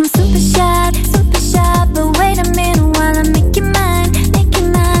 I'm super shy, but wait a minute while I make you mine, make you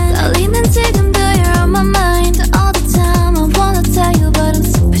mine. 떨리는 지금도 you're on my mind all the time. I wanna tell you, but I'm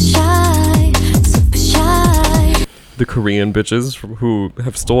super shy, super shy. The Korean bitches who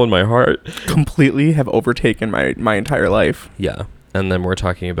have stolen my heart. Completely have overtaken my entire life. Yeah. And then we're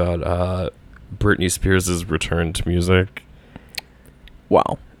talking about Britney Spears' return to music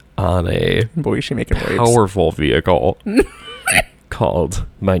Wow. on a Boy, is she making waves. powerful vehicle called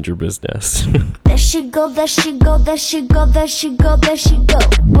Mind Your Business. There she go, there she go, there she go, there she go, there she go.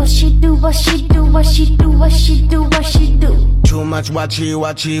 What she do, what she do, what she do, what she do, what she do. Too much watching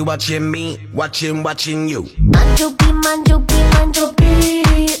me, watching you. Manjo B, manjo B, manjo B,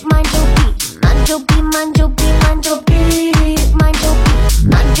 manjo B, manjo B, manjo B, manjo B, manjo B,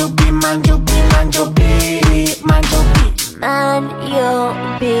 manjo B, manjo B, manjo B, manjo B. Mind your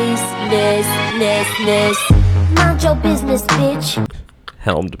business, mind your business, bitch.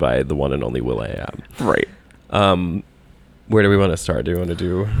 Helmed by the one and only will.i.am. Right. Where do we want to start? Do we want to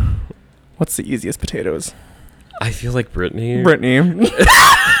do... What's the easiest potatoes? I feel like Britney. What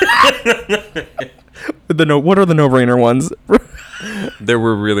are the no-brainer ones?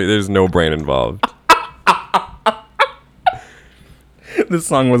 There's no brain involved. This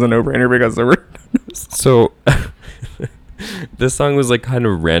song was a no-brainer because there were... So, this song was like kind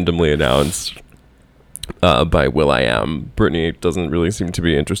of randomly announced by will.i.am. Britney doesn't really seem to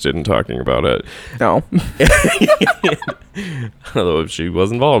be interested in talking about it. No. Although she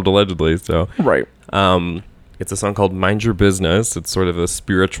was involved, allegedly, so... Right. It's a song called Mind Your Business. It's sort of a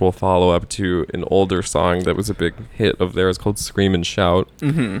spiritual follow-up to an older song that was a big hit of theirs called Scream and Shout.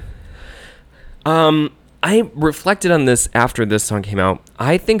 I reflected on this after this song came out.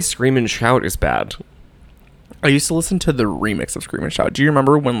 I think Scream and Shout is bad. I used to listen to the remix of Scream and Shout. Do you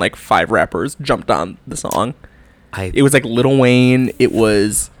remember when like 5 rappers jumped on the song? It was like Lil Wayne. It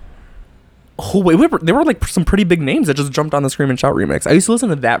was... Oh, wait, there were like some pretty big names that just jumped on the Scream and Shout remix. I used to listen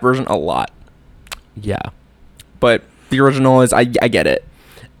to that version a lot. Yeah. But the original is... I get it.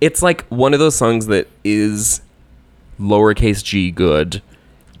 It's like one of those songs that is lowercase g good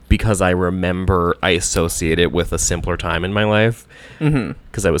because I remember I associate it with a simpler time in my life.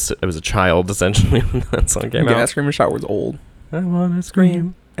 Because I was a child, essentially, when that song came out. Yeah, Scream and Shout was old. I want to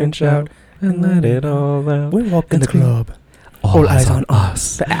scream and shout and let it all out. We walk in the club. All eyes on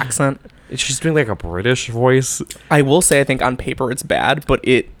us. The accent. She's doing like a British voice. I will say, I think on paper it's bad, but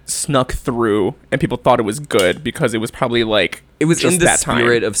it snuck through and people thought it was good because it was probably like... It was just in the that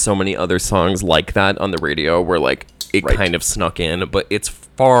spirit time. of so many other songs like that on the radio where like it Right. kind of snuck in, but it's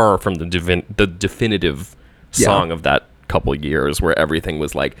far from the definitive song of that couple years where everything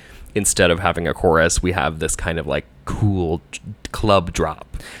was like, instead of having a chorus, we have this kind of like cool club drop.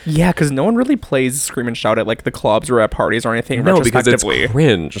 Yeah, because no one really plays Scream and Shout at like the clubs or at parties or anything. No, because it's retrospectively.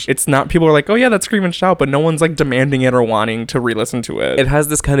 cringe. It's not, people are like, oh yeah, that's Scream and Shout, but no one's like demanding it or wanting to re-listen to it. It has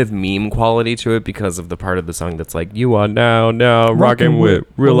this kind of meme quality to it because of the part of the song that's like, you are now rocking with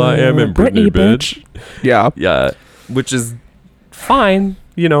will.i.am and Britney, bitch. Yeah. Yeah, which is fine,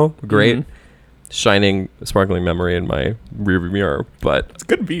 you know, great. Shining, sparkling memory in my rearview mirror, but It's a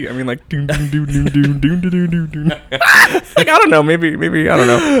good beat. I mean, like, doom, doom, doom, doom, doom, doom, doom, doom, doom. Like, I don't know, maybe, I don't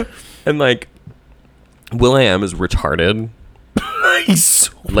know. and like will.i.am is retarded. He's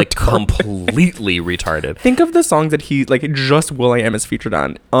so Like completely retarded. Think of the songs that he, like, just will.i.am is featured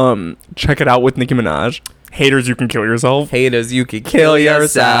on. Check It Out with Nicki Minaj. Haters, You Can Kill Yourself. Haters, you could Kill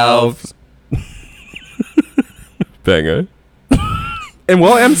yourself. Banger. And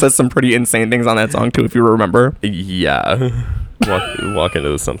will.i.am says some pretty insane things on that song, too, if you remember. Yeah. Walk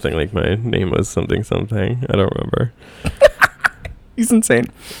into something like my name was something. I don't remember. He's insane.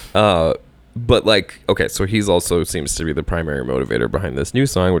 But like, okay, so he's also seems to be the primary motivator behind this new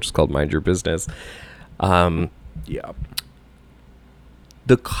song, which is called Mind Your Business. Yeah.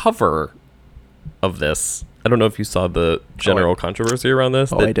 The cover of this, I don't know if you saw the general controversy around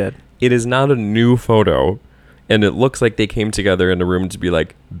this. I did. It is not a new photo, and it looks like they came together in a room to be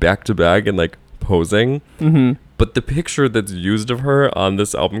like back to back and like posing. But the picture that's used of her on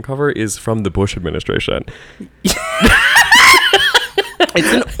this album cover is from the Bush administration.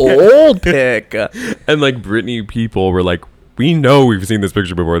 It's an old pic. And like Britney people were like, we know we've seen this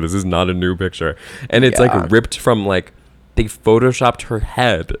picture before. This is not a new picture. And it's like ripped from like, they photoshopped her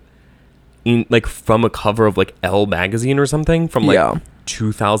head in like from a cover of like Elle magazine or something from like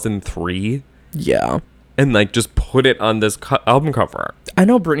 2003. Yeah. And like just put it on this album cover. I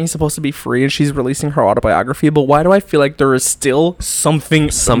know Britney's supposed to be free and she's releasing her autobiography, but why do I feel like there is still something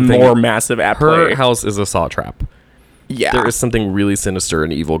more massive at Her play? house is a saw trap. Yeah. There is something really sinister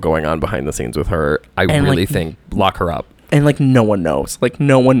and evil going on behind the scenes with her. I really think lock her up. And like no one knows. Like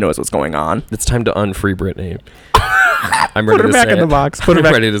no one knows what's going on. It's time to unfree Britney. I'm ready Put her to back say in the it. box. Put her I'm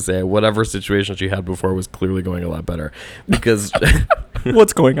back. ready to say it. Whatever situation she had before was clearly going a lot better, because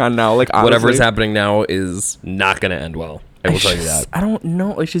What's going on now? Like honestly, whatever's happening now is not going to end well. I will tell you that. I don't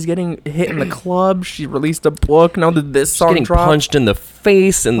know. Like she's getting hit in the club. She released a book. Now that this song Getting dropped, punched in the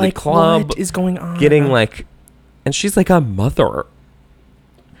face in like the club. what is going on? Getting like, and she's like a mother.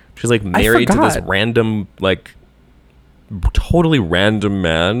 She's like married to this forgot. random, like, totally random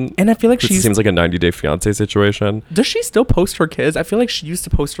man. And I feel like It she seems like a 90-day fiance situation. Does she still post her kids? I feel like she used to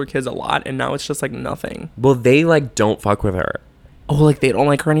post her kids a lot, and now it's just like nothing. Well, they like don't fuck with her. Oh, like they don't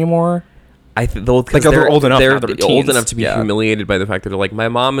like her anymore. Like they're old enough They're now, they're old teens. enough to be Yeah. humiliated by the fact that they're like, my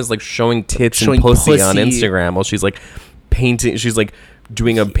mom is like showing tits Showing and pussy on pussy. Instagram while she's like painting. She's like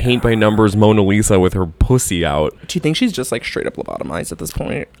doing a paint by numbers Mona Lisa with her pussy out. Do you think she's just like straight up lobotomized at this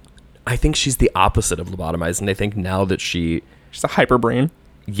point? I think she's the opposite of lobotomized, and I think now that she's a hyper brain.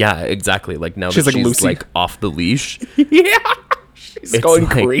 Yeah, exactly. Like now She's that like she's Lucy. like off the leash. Yeah, she's It's going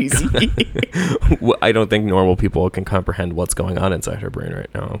like- crazy. I don't think normal people can comprehend what's going on inside her brain right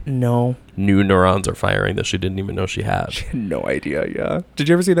now. No, New neurons are firing that she didn't even know she had. no idea. Yeah. Did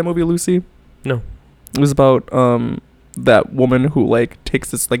you ever see that movie Lucy? No. It was about that woman who like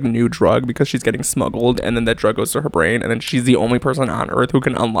takes this like new drug because she's getting smuggled, and then that drug goes to her brain, and then she's the only person on earth who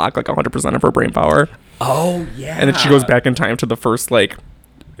can unlock like 100% of her brain power. Oh yeah. And then she goes back in time to the first like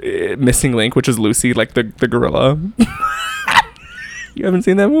missing link, which is Lucy, like the gorilla. You haven't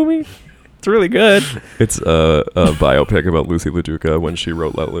seen that movie? It's really good. It's a biopic about Lucy LaDuca when she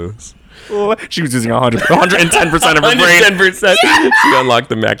wrote Let Loose. She was using 110% of her brain. 110%. She unlocked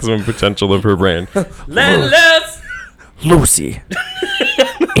the maximum potential of her brain. Let loose. Lucy.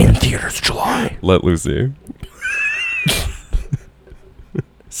 In theaters July. Let Lucy.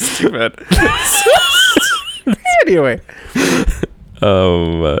 Stupid. Anyway.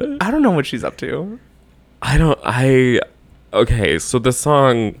 I don't know what she's up to. Okay, so the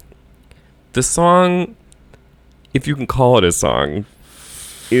song, if you can call it a song,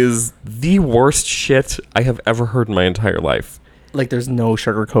 is the worst shit I have ever heard in my entire life. Like there's no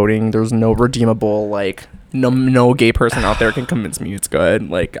sugarcoating, there's no redeemable, like no gay person out there can convince me it's good.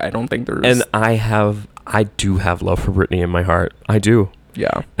 Like I don't think there's. And I do have love for Britney in my heart. I do.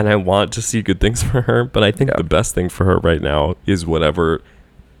 Yeah. And I want to see good things for her, but I think the best thing for her right now is whatever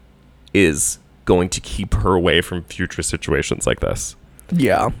is going to keep her away from future situations like this.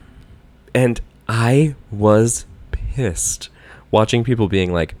 Yeah. And I was pissed watching people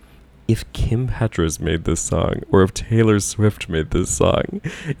being like, if Kim Petras made this song or if Taylor Swift made this song,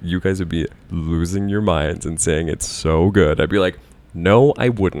 you guys would be losing your minds and saying it's so good. I'd be like, no, I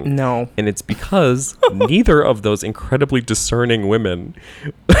wouldn't. No. And it's because neither of those incredibly discerning women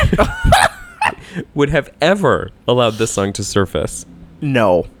would have ever allowed this song to surface.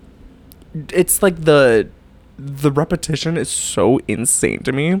 No. It's like the repetition is so insane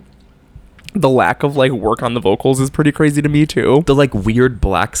to me. The lack of like work on the vocals is pretty crazy to me too. The like weird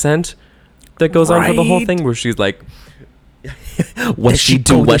black scent that goes on for the whole Right. thing where she's like, what she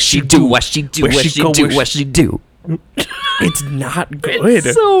do, what she do, what she do, what she do, what she do. It's not good.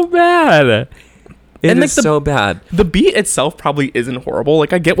 It's so bad. It And, is like, so bad. The beat itself probably isn't horrible.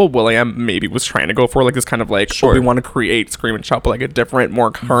 Like I get what Will.i.am maybe was trying to go for, like this kind of like, Sure. we want to create Scream and Shout, but like a different, more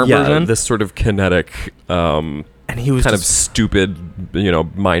current Yeah, version. this sort of kinetic, And he was kind of just, stupid,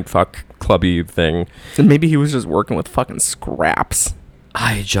 mindfuck clubby thing. and maybe he was just working with fucking scraps.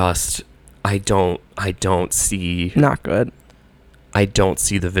 I don't see Not good. I don't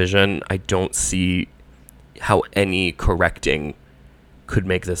see the vision. I don't see how any correcting could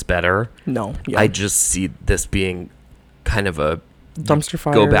make this better. No. Yeah. I just see this being kind of a Dumpster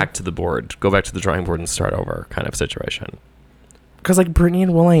fire. go back to the board, go back to the drawing board and start over kind of situation. Because like Britney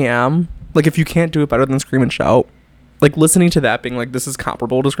and Will.i.am, like if you can't do it better than Scream and Shout, like listening to that being like this is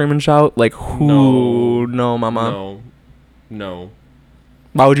comparable to Scream and Shout, like who? No, mama. No.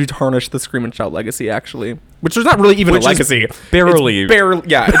 Why would you tarnish the Scream and Shout legacy? Actually, which there's not really even Which a is legacy. barely. It's barely.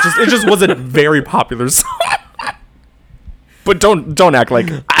 Yeah. It just was a very popular song. But don't act like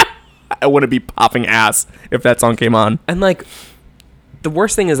I wouldn't be popping ass if that song came on. And like the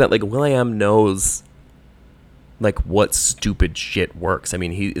worst thing is that like Will.i.am knows like what stupid shit works. I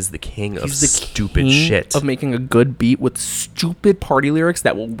mean, he is the king of stupid king shit. of making a good beat with stupid party lyrics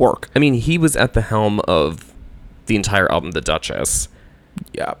that will work. I mean, he was at the helm of the entire album The Duchess.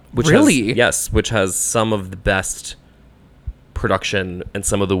 Yeah. Which really? which has some of the best production and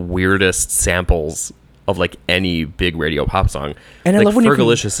some of the weirdest samples of like any big radio pop song. And like, I love when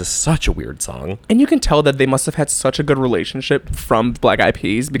Fergalicious is such a weird song. And you can tell that they must have had such a good relationship from Black Eyed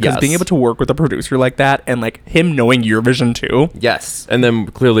Peas, because being able to work with a producer like that, and like him knowing Eurovision too. Yes. And then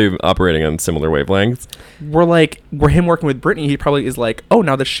clearly operating on similar wavelengths. We're him working with Britney, he probably is like, oh,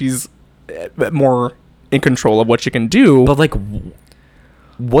 now that she's more in control of what she can do. But like,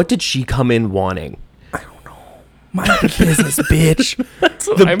 what did she come in wanting? Mind your business, bitch.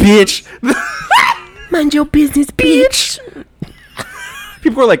 Bitch. Mind your business, bitch.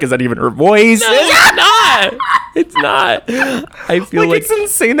 People are like, is that even her voice? No, it's not. It's not. I feel like it's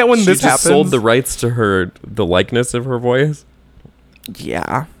insane that when she this just happens. sold the rights to the likeness of her voice.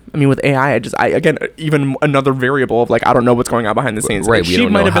 Yeah. I mean, with AI, again, even another variable of like, I don't know what's going on behind the scenes. Right. Like, We she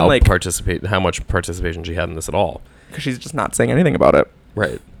don't might know have been like, how much participation she had in this at all. because she's just not saying anything about it.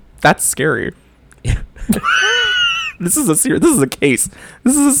 Right. That's scary. This is a case.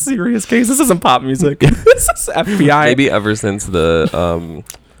 This is a serious case. This isn't pop music. This is FBI. Maybe ever since the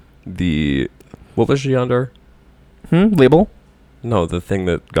what was she under? Label? No, the thing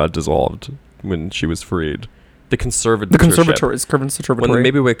that got dissolved when she was freed. The conservatorship. The conservatory.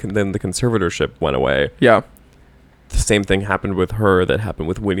 Then the conservatorship went away. Yeah. The same thing happened with her that happened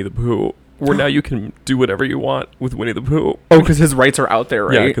with Winnie the Pooh. Where now you can do whatever you want with Winnie the Pooh. Oh, because his rights are out there,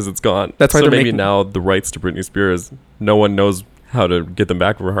 right? Yeah, because it's gone. That's why so they're maybe making... now the rights to Britney Spears, no one knows how to get them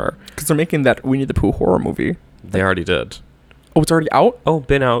back from her. Because they're making that Winnie the Pooh horror movie. They already did. Oh, it's already out? Oh,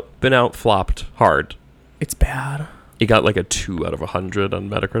 been out, flopped hard. It's bad. It got like a 2 out of 100 on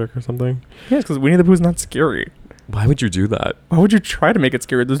Metacritic or something. Yeah, because Winnie the Pooh's not scary. Why would you do that? Why would you try to make it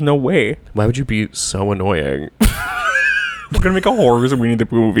scary? There's no way. Why would you be so annoying? We're going to make a horror Winnie the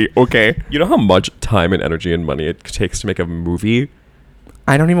Pooh movie. Okay. You know how much time and energy and money it takes to make a movie?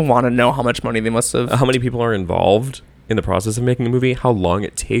 I don't even want to know how much money they must have. How many people are involved in the process of making a movie? How long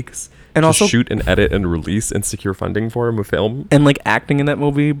it takes and to also shoot and edit and release and secure funding for a film? And like acting in that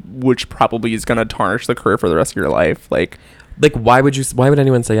movie, which probably is going to tarnish the career for the rest of your life. Like why would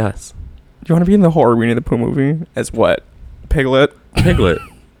anyone say yes? Do you want to be in the horror Winnie the Pooh movie as what? Piglet?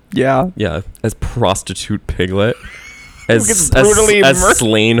 Yeah. Yeah. As prostitute Piglet. As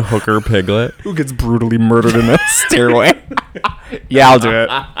slain hooker Piglet. Who gets brutally murdered in a stairway. Yeah, I'll do it.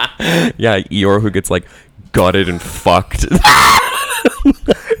 Yeah, Eeyore who gets like gutted and fucked.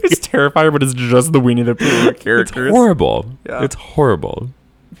 It's terrifying, but it's just the Winnie the Pooh characters. It's horrible. Yeah. It's horrible.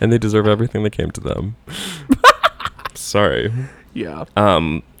 And they deserve everything that came to them. Sorry. Yeah.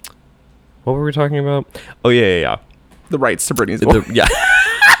 What were we talking about? Oh, yeah. The rights to Britney's voice. Yeah.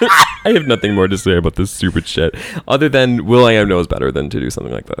 I have nothing more to say about this stupid shit other than will.i.am knows better than to do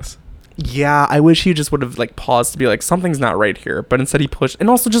something like this. Yeah, I wish he just would have like paused to be like, something's not right here, but instead he pushed, and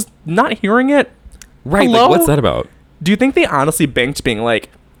also just not hearing it. Right. Hello? Like, what's that about? Do you think they honestly banked being like,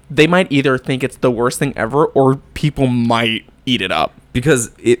 they might either think it's the worst thing ever or people might eat it up? Because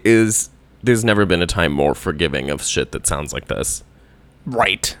there's never been a time more forgiving of shit that sounds like this.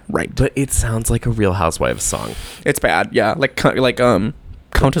 Right. But it sounds like a Real Housewives song. It's bad, yeah. Like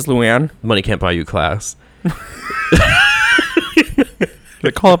Countess Luann. Money Can't Buy You Class.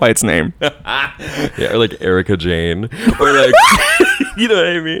 Like, call it by its name. Yeah, or like Erica Jane. Or like, you know what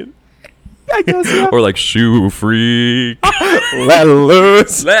I mean? I guess, yeah. Or like Shoe Freak. Let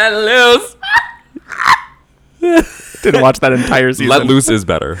loose. Let loose. Didn't watch that entire season. Let Loose is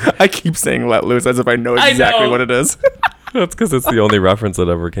better. I keep saying Let Loose as if I know exactly what it is. That's because it's the only reference that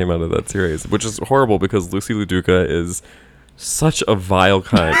ever came out of that series, which is horrible because Lucy LaDuca is such a vile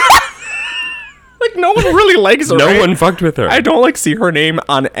cunt. Like, no one really likes her. No one fucked with her. I don't like see her name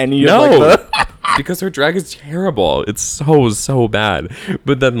on any of like because her drag is terrible. It's so bad.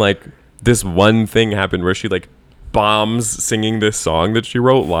 But then like this one thing happened where she like bombs singing this song that she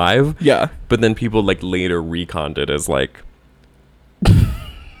wrote live. Yeah. But then people like later reconned it as like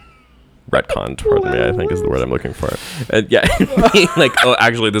retconned, pardon me, I think is the word I'm looking for. And yeah, like, oh,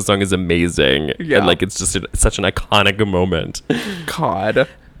 actually this song is amazing. Yeah. And like it's just such an iconic moment. God.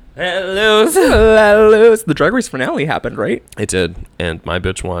 Let loose. Let loose. The Drag Race finale happened, right? It did, and my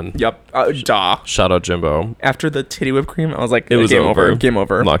bitch won. Yep. Duh. Shout out Jimbo. After the titty whipped cream, I was like, it was game over. Game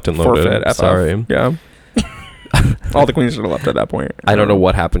over. Locked and loaded. Forfeit. FF. Sorry. Yeah. All the queens should have left at that point. I don't know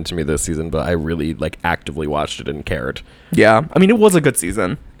what happened to me this season, but I really like actively watched it and cared. Yeah, I mean it was a good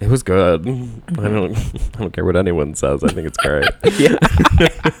season. It was good. I don't care what anyone says. I think it's great. Yeah,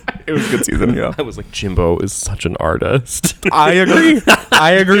 it was a good season. Yeah, I was like, Jimbo is such an artist. I agree.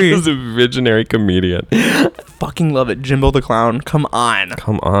 He's a visionary comedian. Fucking love it, Jimbo the clown. Come on,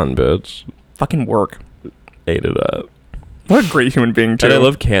 bitch. fucking work. Ate it up. What a great human being, too. And I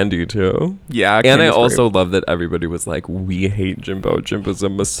love Candy, too. Yeah, And Candy's I also great. love that everybody was like, we hate Jimbo. Jimbo's a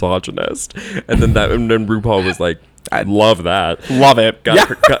misogynist. And then RuPaul was like, I love that. Love it.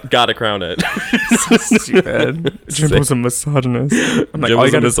 Gotta crown it. So stupid. Jimbo's a misogynist. I'm like,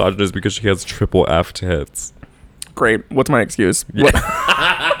 Jimbo's a misogynist because she has triple F tits. Great. What's my excuse? What?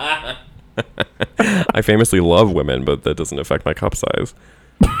 I famously love women, but that doesn't affect my cup size.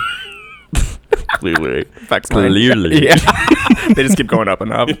 Clearly. Facts mine. Clearly. Yeah. They just keep going up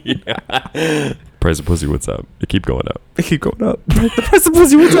and up. Yeah. Price of pussy, what's up? They keep going up. They keep going up. The price of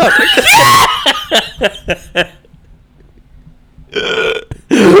pussy, what's up?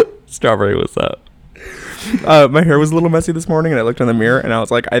 Strawberry, what's up? My hair was a little messy this morning, and I looked in the mirror, and I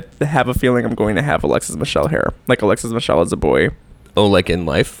was like, I have a feeling I'm going to have Alexis Michelle hair. Like Alexis Michelle as a boy. Oh, like in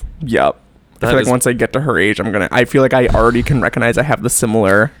life? Yep. I feel like once I get to her age, I feel like I already can recognize I have the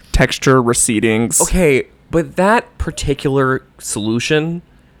similar texture, recedings. Okay, but that particular solution,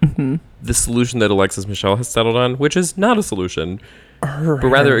 the solution that Alexis Michelle has settled on, which is not a solution, but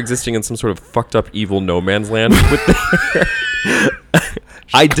rather existing in some sort of fucked up evil no man's land with the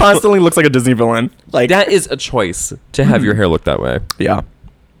hair. Constantly looks like a Disney villain. Like that is a choice to have your hair look that way. Yeah.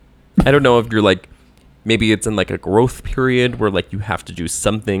 I don't know if you're like, maybe it's in like a growth period where like you have to do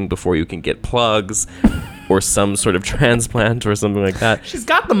something before you can get plugs or some sort of transplant or something like that. She's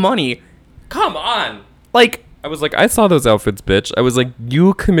got the money. Come on. Like, I was like, I saw those outfits, bitch. I was like,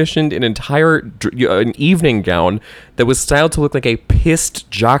 you commissioned an entire an evening gown that was styled to look like a pissed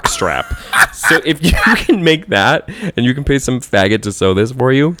jockstrap. So if you can make that and you can pay some faggot to sew this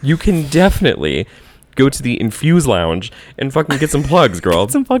for you, you can definitely go to the Infuse Lounge and fucking get some plugs, girl.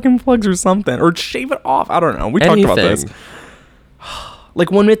 Get some fucking plugs or something. Or shave it off. I don't know. We talked about this.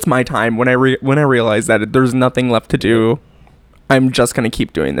 Like, when it's my time, when I realize that there's nothing left to do, I'm just going to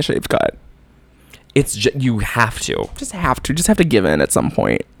keep doing the shaved cut. It's you have to. Just have to give in at some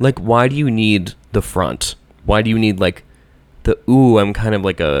point. Like, why do you need the front? Why do you need like the I'm kind of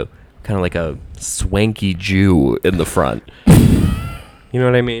like a swanky Jew in the front? You know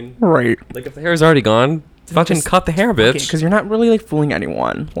what I mean? Right. Like, if the hair's already gone, fucking just cut the hair, bitch. Because you're not really like fooling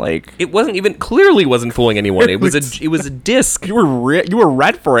anyone. Like, it clearly wasn't fooling anyone. It was a disc. You were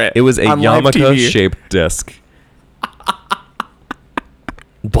red for it. It was a on live yarmulke TV. shaped disc.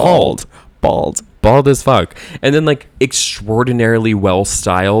 Bald as fuck, and then like extraordinarily well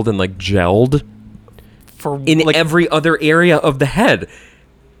styled and like gelled in like, every other area of the head,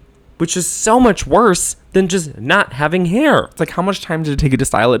 which is so much worse than just not having hair. It's like, how much time did it take you to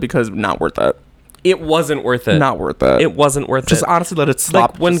style it? Because not worth it. It wasn't worth it. Not worth it. It wasn't worth Just it. honestly let it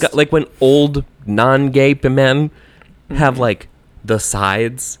stop. Like when old non-gay men have like the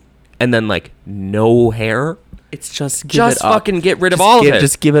sides and then like no hair. It's just fucking get rid of all of it.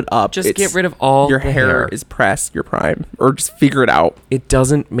 Just give it up. Just get rid of all your the hair hair. is past your prime, or just figure it out. It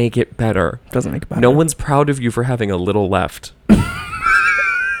doesn't make it better. Doesn't make it better. No one's proud of you for having a little left.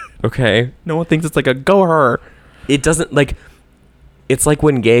 Okay? No one thinks it's like a go her. It doesn't like. It's like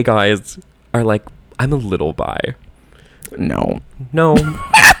when gay guys are like, I'm a little bi. No.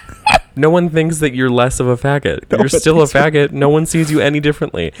 No one thinks that you're less of a faggot. You're still a faggot. No one sees you any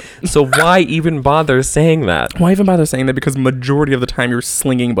differently. So why even bother saying that? Why even bother saying that? Because majority of the time you're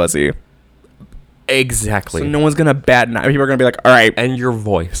slinging buzzy. Exactly. So no one's gonna bat an eye. People are gonna be like, all right. And your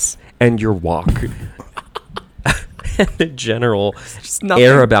voice and your walk and the general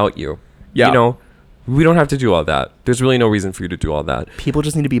air about you. Yeah. You know, we don't have to do all that. There's really no reason for you to do all that. People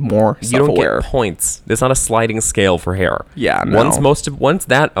just need to be more You don't self-aware. get points. It's not a sliding scale for hair. Yeah, no. Once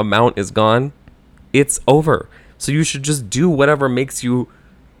that amount is gone, it's over. So you should just do whatever makes you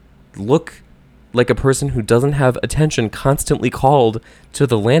look like a person who doesn't have attention constantly called to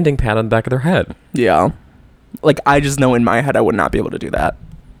the landing pad on the back of their head. Yeah. Like, I just know in my head I would not be able to do that.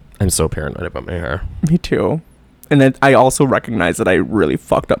 I'm so paranoid about my hair. Me too. And then I also recognize that I really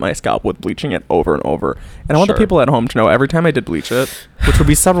fucked up my scalp with bleaching it over and over. And I want the people at home to know every time I did bleach it, which would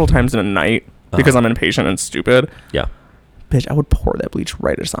be several times in a night because I'm impatient and stupid. Yeah. Bitch, I would pour that bleach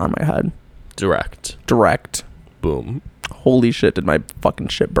right just on my head. Direct. Boom. Holy shit, did my fucking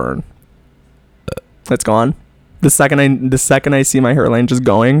shit burn. It's gone. The second I see my hairline just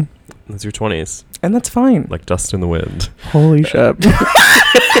going. That's your 20s. And that's fine. Like dust in the wind. Holy shit.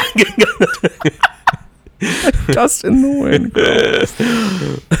 Dust in the wind,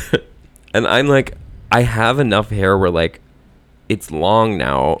 girl. And I'm like, I have enough hair where like it's long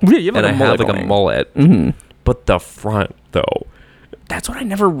now. Yeah, you have and like I a have mullet like going. a mullet. Mm-hmm. But the front though. That's what I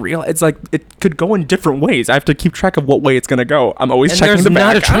never realized. It's like it could go in different ways. I have to keep track of what way it's gonna go. I'm always checking the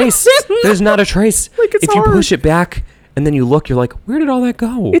back. There's not a trace. Like, it's if you hard. push it back and then you look, you're like, where did all that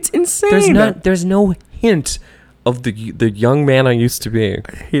go? It's insane. There's no hint of the young man I used to be.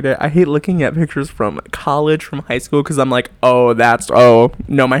 I hate it. I hate looking at pictures from college, from high school, because I'm like, no,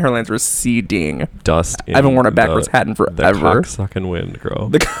 my hairline's receding. Dust. I haven't worn a backwards hat in The forever. cocksucking wind, girl.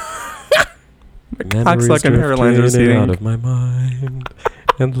 My cocksucking hairline's receding. Out of my mind,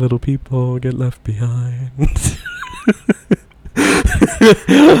 and little people get left behind.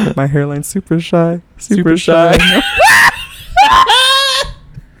 My hairline's super shy. Super shy.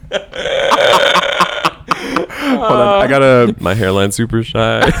 Hold on, I gotta. My hairline's super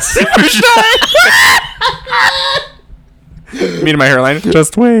shy. Super shy. Me and my hairline.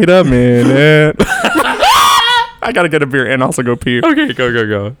 Just wait a minute. I gotta get a beer and also go pee. Okay,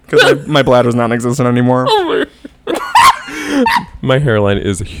 go. Because my bladder's non-existent anymore. Oh my hairline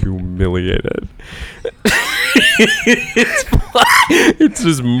is humiliated. it's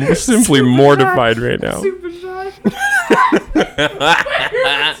just simply mortified right now. Super shy.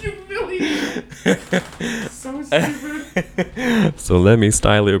 So stupid. So let me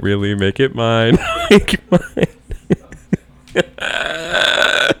style it really, make it mine. Make it mine.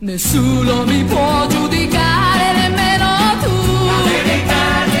 Nessuno mi può giudicare, nemmeno tu.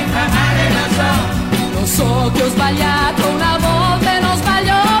 Lo so che ho sbagliato una volta e non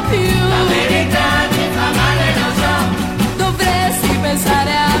sbaglio più. La verità ti fa male, lo so. Dovresti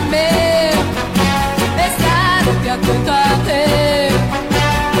pensare a me e stare più attento a te.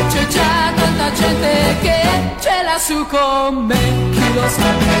 C'è già tanta gente che ce l'ha su con me. Chi lo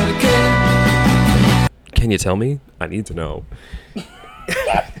sa perché? Can you tell me? I need to know.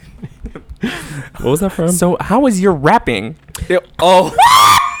 What was that from? So, how was your rapping? Oh.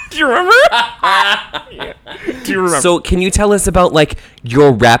 Do you remember? Yeah. Do you remember? So, can you tell us about, like,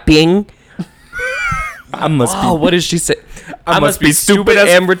 your rapping? I must be. What did she say? I must be stupid as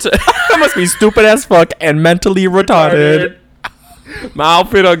and I must be stupid as fuck and mentally retarded. My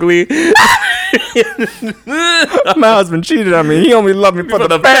outfit ugly. My husband cheated on me. He only loved me for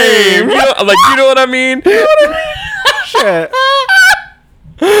the fame. You know what I mean? Shit.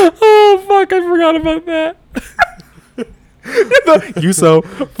 Oh, fuck. I forgot about that. You so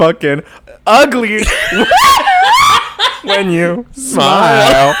fucking ugly. When you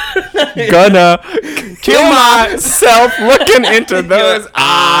smile, gonna kill myself looking into those.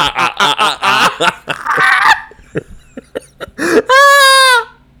 I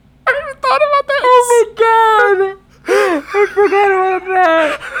even thought about that. Oh my god. I forgot about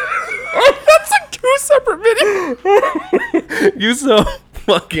that. That's like 2 separate videos. You so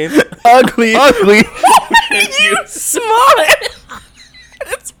fucking Ugly. you Smile.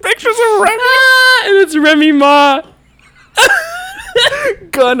 It's pictures of Remy. and it's Remy Ma.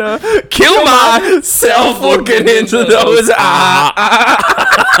 Gonna Kill myself looking into those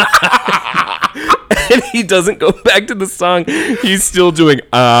And he doesn't go back to the song. He's still doing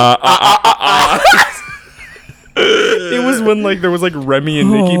It was when like there was like Remy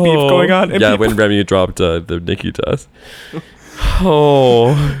and Nicki beef going on. And Yeah, people- when Remy dropped the Nicki test.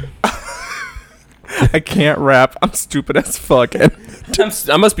 Oh. I can't rap. I'm stupid as fuck. And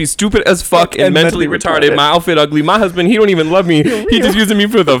I must be stupid as fuck and mentally retarded. My outfit ugly. My husband, he don't even love me. He just using me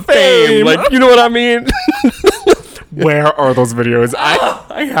for the fame. Like, you know what I mean? where are those videos?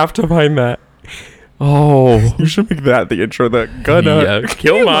 I have to find that. Oh. You should make that the intro. That gonna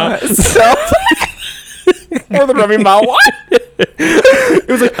kill myself. Or the Remy Ma one. It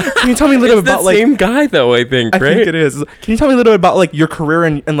was like, can you tell me a little bit about like same guy though? I think. I Right? think it is. Can you tell me a little bit about like your career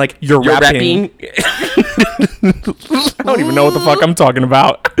and like your You're rapping? I don't even know what the fuck I'm talking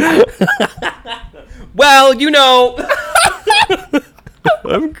about. Well, you know.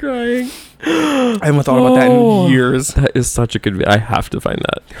 I'm crying. I haven't thought about that in years. That is such a good. I have to find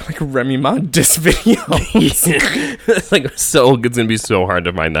that. Like Remy Ma diss video. It's like it's gonna be so hard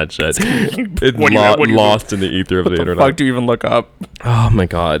to find that shit. It's What do you- lost in the ether of the What the internet. fuck do you even look up? Oh my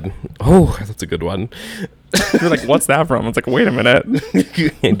god. Oh, that's a good one. You're like, what's that from? It's like, wait a minute.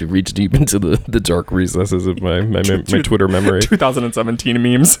 I had to reach deep into the dark recesses of my Twitter memory. 2017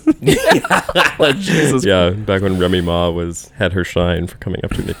 memes. Jesus. Yeah, back when Remy Ma had her shine for coming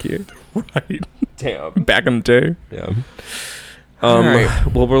after Nicki. Right. Damn. Back in the day. Yeah.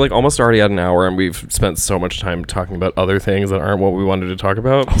 Alright. Well, we're like almost already at an hour, and we've spent so much time talking about other things that aren't what we wanted to talk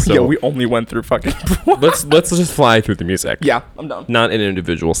about. So Yeah, we only went through fucking. let's just fly through the music. Yeah, I'm done. Not an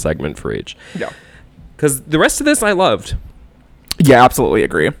individual segment for each. Yeah. Because the rest of this I loved. Yeah, absolutely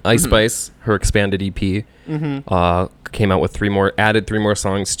agree. Ice Spice, her expanded EP, came out with added three more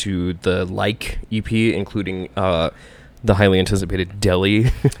songs to the Like EP, including the highly anticipated Deli,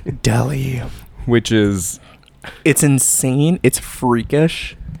 Deli. which is It's insane. It's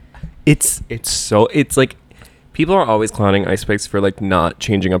freakish. it's like people are always clowning Ice Spice for like not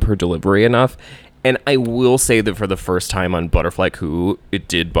changing up her delivery enough, And I will say that for the first time on Butterfly Coup, it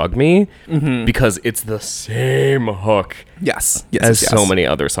did bug me because it's the same hook Yes. as so many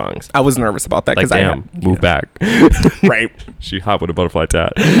other songs. I was nervous about that Like, because move back. right. She hot with a butterfly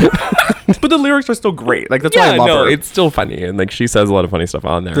tat. But the lyrics are still great. Like that's why I love her. It's still funny. And like she says a lot of funny stuff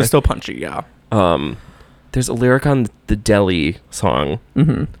on there. They're still punchy, yeah. There's a lyric on the Deli song,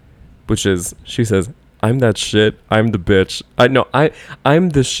 which is, she says, I'm that shit, I'm the bitch. I'm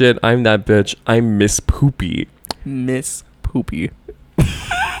the shit, I'm that bitch, I'm Miss Poopy. Miss Poopy.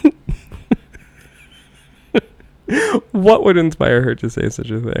 What would inspire her to say such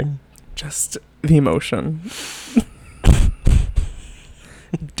a thing? Just the emotion.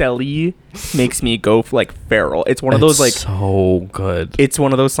 Deli makes me go like feral. It's one of those like so good. It's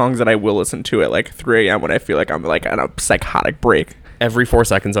one of those songs that I will listen to at like 3 a.m. when I feel like I'm like on a psychotic break. Every 4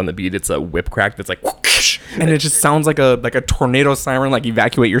 seconds on the beat, it's a whip crack that's like, whoosh, and it just sounds like a tornado siren, like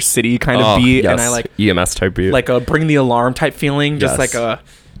evacuate your city kind of beat. Yes. And I like EMS type beat, like a bring the alarm type feeling, just like a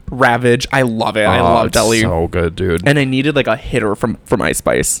ravage. I love it. I love Deli. So good, dude. And I needed like a hitter from Ice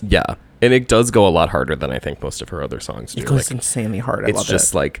Spice. Yeah. And it does go a lot harder than I think most of her other songs do. It goes like, insanely hard. I it's love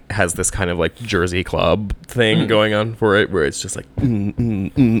just it. like has this kind of like Jersey club thing going on for it, where it's just like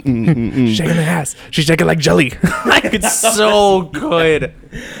shaking the ass. She's shaking like jelly. Like it's so good.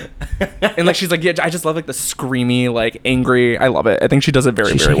 And like she's like, yeah, I just love like the screamy, like angry. I love it. I think she does it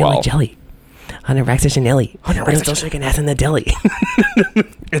very, very well. Like jelly. 100 racks of Chanelli. But I'm still shaking ass in the deli.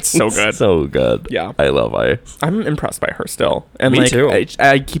 It's so good. So good. Yeah. I love Ice. I'm impressed by her still. And Me like, too.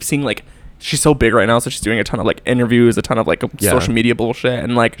 I keep seeing like she's so big right now, so she's doing a ton of like interviews, a ton of like social media bullshit,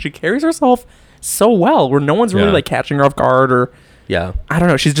 and like she carries herself so well where no one's really like catching her off guard or I don't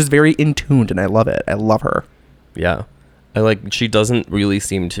know. She's just very in tuned, and I love it. I love her. Yeah. I like, she doesn't really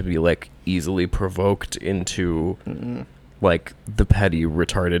seem to be like easily provoked into like the petty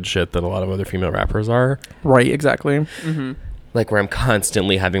retarded shit that a lot of other female rappers are. Right, exactly. Like where I'm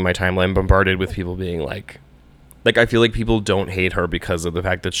constantly having my timeline bombarded with people being like I feel like people don't hate her because of the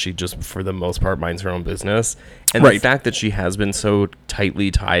fact that she just for the most part minds her own business, and the fact that she has been so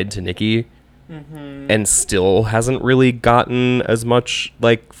tightly tied to Nicki and still hasn't really gotten as much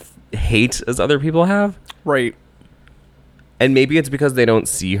like hate as other people have. Right. And maybe it's because they don't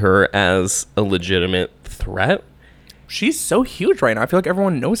see her as a legitimate threat. She's so huge right now. I feel like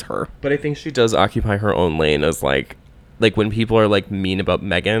everyone knows her. But I think she does occupy her own lane as like when people are like mean about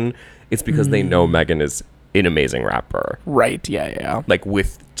Megan, it's because they know Megan is an amazing rapper. Right, yeah. Like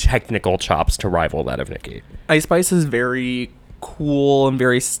with technical chops to rival that of Nicki. Ice Spice is very cool and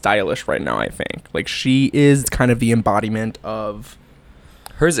very stylish right now, I think. Like she is kind of the embodiment of...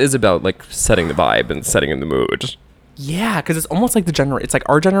 Hers is about like setting the vibe and setting in the mood. Yeah, because it's almost like it's like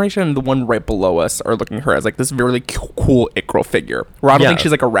our generation and the one right below us are looking at her as like this really cool it girl figure. Where I don't think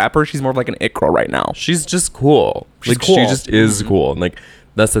she's like a rapper, she's more of like an it girl right now. She's just cool. She's like cool. She just is cool. And like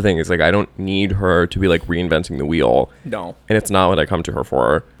that's the thing, is like I don't need her to be like reinventing the wheel. No. And it's not what I come to her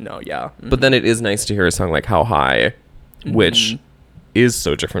for. No, yeah. But then it is nice to hear a song like How High, which is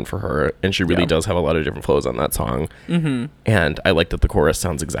so different for her, and she really does have a lot of different flows on that song. And I like that the chorus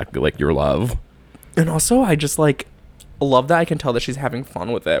sounds exactly like Your Love. And also I just like love that I can tell that she's having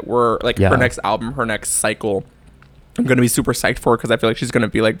fun with it. Where like her next album, her next cycle, I'm gonna be super psyched for, because I feel like she's gonna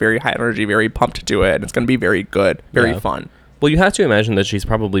be like very high energy, very pumped to do it, and it's gonna be very good, very fun. Well, you have to imagine that she's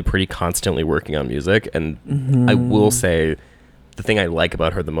probably pretty constantly working on music, and I will say the thing I like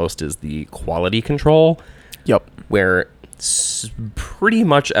about her the most is the quality control. Yep. Where pretty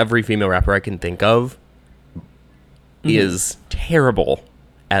much every female rapper I can think of is terrible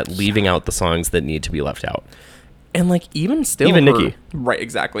at leaving out the songs that need to be left out. And like even still, even Nicki, right?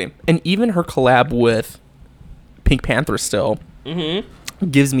 Exactly. And even her collab with Pink Panther still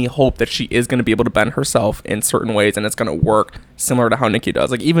gives me hope that she is going to be able to bend herself in certain ways, and it's going to work similar to how Nicki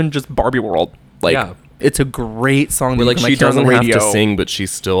does. Like even just Barbie World, like it's a great song. Where that like you can, she doesn't hear on have the to radio. sing, but she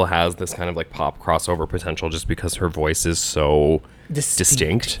still has this kind of like pop crossover potential just because her voice is so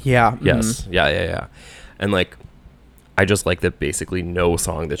distinct. Yeah. Yes. Yeah. And like, I just like that basically no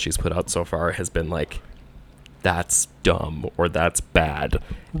song that she's put out so far has been like, that's dumb or that's bad,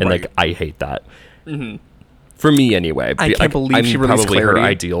 and like I hate that. For me anyway. I can't believe I'm she released probably Clarity. her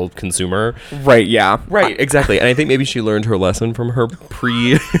ideal consumer. Right, yeah. Right, exactly. And I think maybe she learned her lesson from her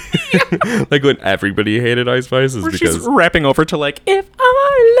like when everybody hated Ice Spice, is Where because she's rapping over to like, if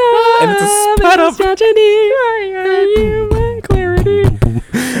I love, and it's a sped up.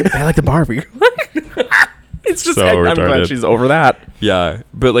 Clarity. I like the Barbie. It's just, So I'm retarded. glad she's over that. Yeah,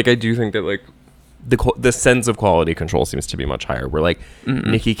 but like I do think that like the sense of quality control seems to be much higher. Where like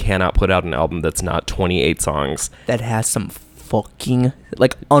Nicki cannot put out an album that's not 28 songs That has some fucking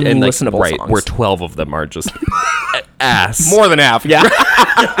like And, unlistenable right, songs. where 12 of them are just ass. More than half, yeah.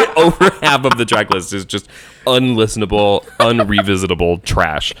 Over half of the track list is just unlistenable, unrevisitable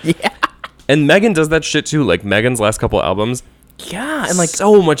trash. Yeah. And Megan does that shit too. Like Megan's last couple albums, Yeah, and like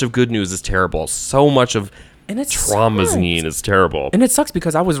so much of Good News is terrible. So much of and it's Traumazine is terrible. And it sucks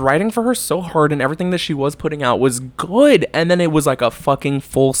because I was writing for her so hard and everything that she was putting out was good. And then it was like a fucking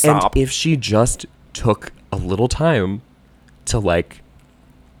full stop. And if she just took a little time to like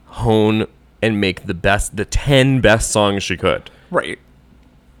hone and make the 10 best songs she could. Right.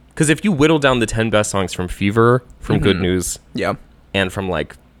 Because if you whittle down the 10 best songs from Fever, from Good News, Yeah. and from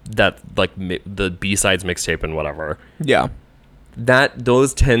like that, like the B-sides mixtape and whatever, Yeah.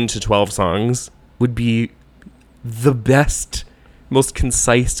 those 10 to 12 songs would be the best, most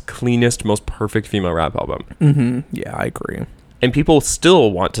concise, cleanest, most perfect female rap album. Mm-hmm. Yeah, I agree. And people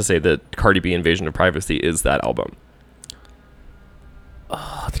still want to say that Cardi B Invasion of Privacy is that album.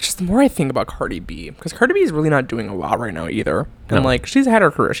 Just the more I think about Cardi B, because Cardi B is really not doing a lot right now either. And No. like, she's had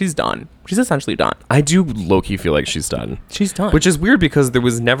her career. She's done. She's essentially done. I do low-key feel like she's done. She's done. Which is weird because there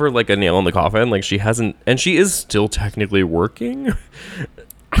was never like a nail in the coffin. Like she hasn't, and she is still technically working.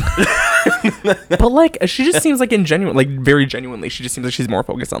 But like, she just seems like very genuinely, she just seems like she's more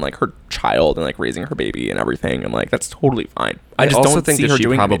focused on like her child and like raising her baby and everything. And like, that's totally fine. I just also don't think see that her she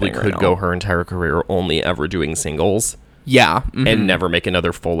doing probably anything could right go now. her entire career only ever doing singles Yeah. and never make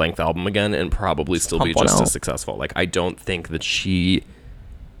another full-length album again and probably still be pump one just out. as successful. Like I don't think that she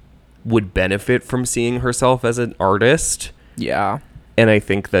would benefit from seeing herself as an artist. Yeah. And I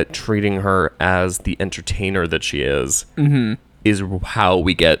think that treating her as the entertainer that she is how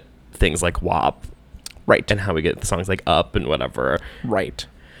we get things like WAP. Right. And how we get songs like Up and whatever. Right.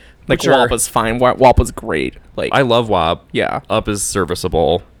 Like, Which are- WAP was fine. WAP was great. Like, I love WAP. yeah. Up is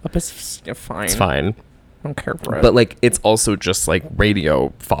serviceable. Up is fine. It's fine. I don't care for it. But like it's also just like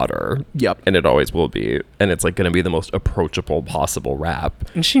radio fodder. Yep. And it always will be. And it's like going to be the most approachable possible rap.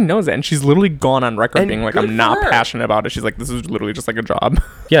 And she knows it. And she's literally gone on record And being like, good I'm for not her. passionate about it. She's like, this is literally just like a job.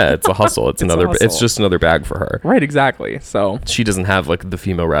 Yeah, it's a hustle. It's It's a another hustle. it's just another bag for her. Right, exactly. So, She doesn't have like the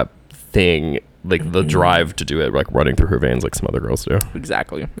female rap thing, like the drive to do it like running through her veins like some other girls do.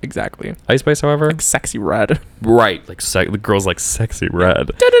 exactly. Ice Spice, however, Sexy Red. right, like the girls like Sexy Red.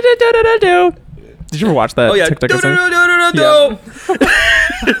 Did you ever watch that TikTok thing?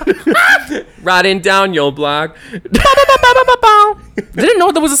 Riding down your block. Didn't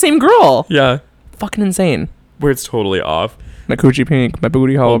know that was the same girl. Yeah. Fucking insane. Where it's totally off. My coochie pink, my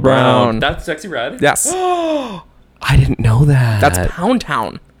booty hole brown. That's Sexy Red? Yes. I didn't know that. That's Pound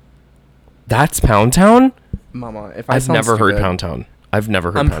Town. That's Pound Town? Mama, if I I've sound never heard stupid, Pound Town. I've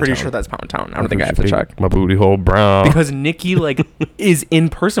never heard I'm Pound pretty Town. sure that's Pound Town. I don't think I have to check. My booty hole brown. Because Nikki like is in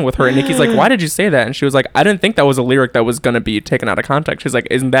person with her, and Nikki's like, "Why did you say that?" And she was like, "I didn't think that was a lyric that was gonna be taken out of context." She's like,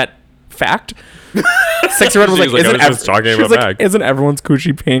 "Isn't that fact?" Sexy Red was She's like, like, I was just talking she was about like, Mac. "Isn't everyone's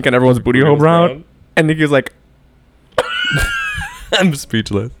coochie pink and everyone's booty hole brown?" And Nikki was like, I'm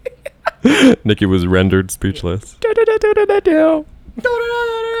speechless. Nikki was rendered speechless. "Do-do-do-do-do-do."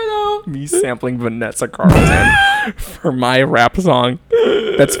 Me sampling Vanessa Carlton for my rap song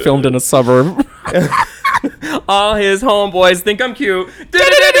that's filmed in a suburb. All his homeboys think I'm cute.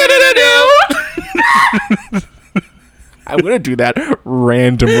 I'm gonna do that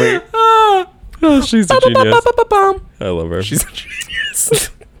randomly. Oh, she's a genius. I love her. She's a genius.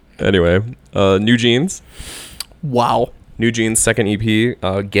 Anyway, New Jeans. Wow. New Jeans' second EP,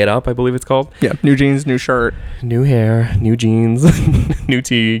 Get Up, I believe it's called. Yeah, new jeans, new shirt. New hair, new jeans, new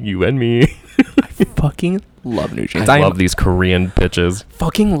tea, you and me. Fucking love new jeans. I love these Korean bitches.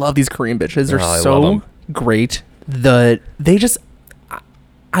 Fucking love these Korean bitches. They're Oh, I love so 'em. great.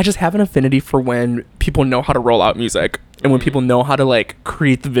 I just have an affinity for when people know how to roll out music and when people know how to like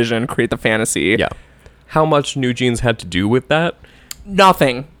create the vision, create the fantasy. Yeah. How much New Jeans had to do with that?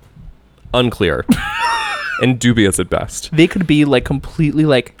 Nothing. Unclear. And dubious at best. They could be like completely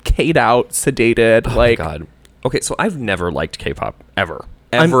like K'd out, sedated. Oh like, my God. Okay, so I've never liked K-pop. Ever.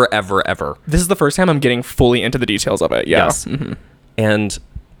 I'm- Ever. this is the first time I'm getting fully into the details of it. Yeah. Yes. Mhm. And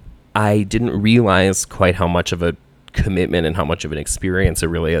I didn't realize quite how much of a commitment and how much of an experience it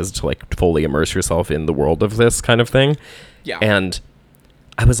really is to like fully immerse yourself in the world of this kind of thing. Yeah. And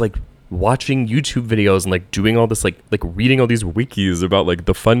I was like watching YouTube videos and like doing all this like reading all these wikis about like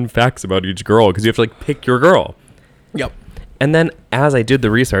the fun facts about each girl because you have to like pick your girl. Yep. And then as I did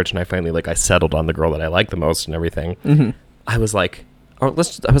the research and I finally like I settled on the girl that I like the most and everything, I was like, I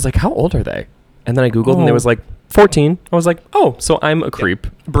was like, how old are they? And then I Googled and it was like 14. I was like, oh, so I'm a creep.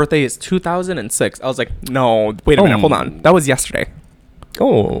 Birthday is 2006. I was like, no, wait a minute, hold on. That was yesterday.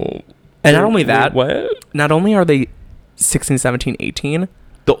 Oh. And not only that, What? not only are they 16, 17, 18.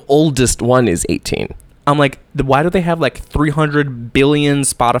 The oldest one is 18. I'm like, why do they have like 300 billion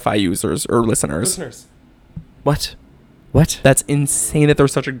Spotify users or listeners? What? That's insane that they're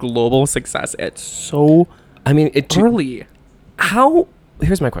such a global success. It's so I mean, early. How?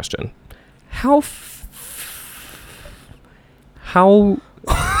 Here's my question. How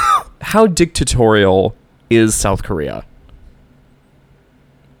dictatorial is South Korea?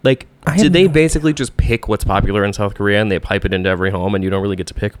 Like, did they basically just pick what's popular in South Korea and they pipe it into every home and you don't really get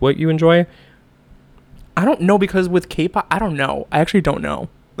to pick what you enjoy? I don't know, because with K-pop, I don't know. I actually don't know.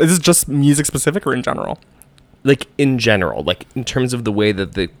 Is this just music specific or in general? Like, in general, like in terms of the way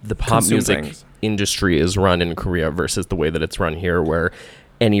that the pop Consume music things. industry is run in Korea versus the way that it's run here, where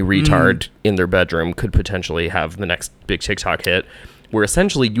any retard in their bedroom could potentially have the next big TikTok hit, where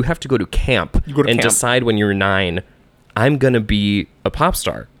essentially you have to go to camp and decide when you're 9, I'm going to be a pop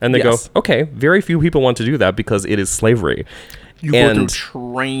star. And they go, okay, very few people want to do that because it is slavery. You go through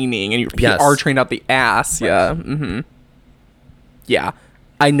training and you are trained out the ass. Right. Yeah. Mm-hmm. Yeah.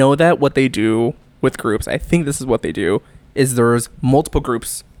 I know that what they do with groups, I think this is what they do, is there's multiple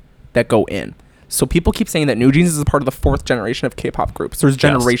groups that go in. So people keep saying that New Jeans is a part of the 4th generation of K-pop groups. There's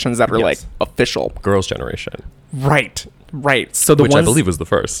generations that are like official. Girls' generation. Right. So the Which ones, I believe was the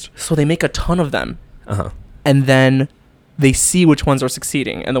first. So they make a ton of them. Uh-huh. And then they see which ones are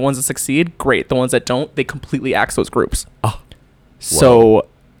succeeding. And the ones that succeed, great. The ones that don't, they completely axe those groups. Oh. So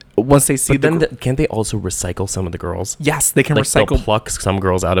once they see can't they also recycle some of the girls? Yes, they can like recycle. They'll pluck some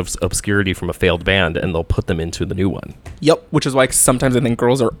girls out of obscurity from a failed band and they'll put them into the new one. Yep, which is why sometimes I think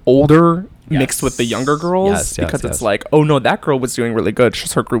girls are older mixed with the younger girls because it's like, oh no, that girl was doing really good.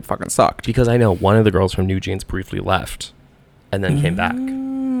 Just her group fucking sucked. Because I know one of the girls from New Jeans briefly left and then came back.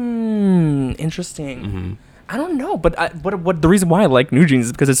 Interesting. Mm-hmm. I don't know, but what the reason why I like New Jeans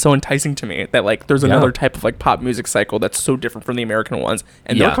is because it's so enticing to me that like there's another type of like pop music cycle that's so different from the American ones,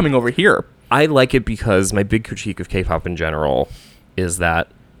 and they're coming over here. I like it because my big critique of K-pop in general is that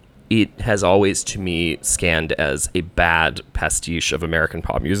it has always to me scanned as a bad pastiche of American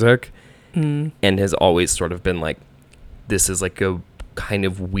pop music, and has always sort of been like, this is like a kind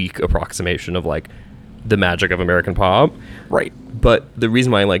of weak approximation of like the magic of American pop. Right. But the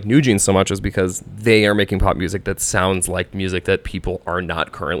reason why I like New Jeans so much is because they are making pop music that sounds like music that people are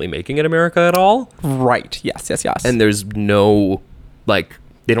not currently making in America at all. Right. Yes. And there's no, like,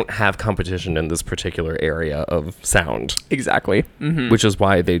 they don't have competition in this particular area of sound. Exactly. Mm-hmm. Which is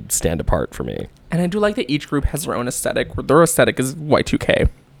why they stand apart for me. And I do like that each group has their own aesthetic, where their aesthetic is Y2K.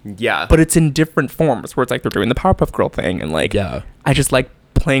 Yeah. But it's in different forms, where it's like they're doing the Powerpuff Girl thing, and like, I just like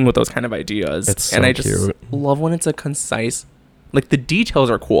playing with those kind of ideas. It's so and I just cute. love when it's a concise, like the details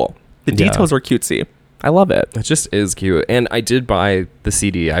are cool. The details are cutesy. I love it. It just is cute. And I did buy the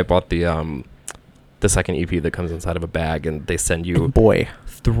CD. I bought the second EP that comes inside of a bag, and they send you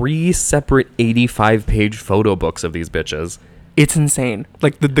 3 separate 85-page photo books of these bitches. It's insane.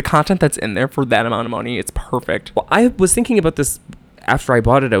 Like the content that's in there for that amount of money, it's perfect. Well, I was thinking about this after I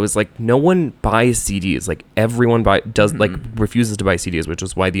bought it. I was like, no one buys CDs. Like everyone refuses to buy CDs, which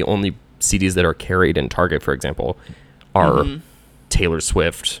is why the only CDs that are carried in Target, for example, are Taylor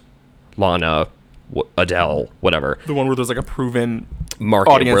Swift, Lana, Adele, whatever. The one where there's like a proven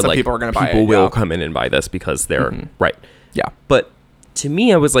market audience where that like people are going to buy it. People will come in and buy this because they're right. Yeah. But to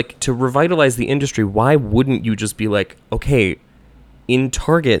me, I was like, to revitalize the industry, why wouldn't you just be like, okay, in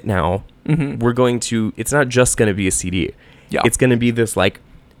Target now, we're going to, it's not just going to be a CD. Yeah. It's going to be this like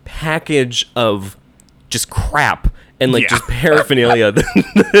package of just crap and like just paraphernalia.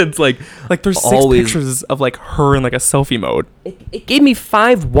 It's like there's 6 pictures of like her in like a selfie mode. It gave me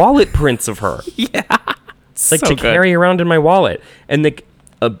 5 wallet prints of her. Yeah. Like to carry around in my wallet. And like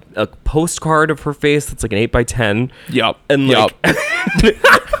a postcard of her face that's like an 8x10. Yep. And like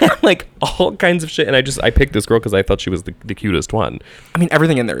like all kinds of shit. And I picked this girl because I thought she was the cutest one. I mean,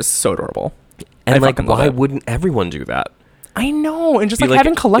 everything in there is so adorable. And like, why wouldn't everyone do that? I know, and just like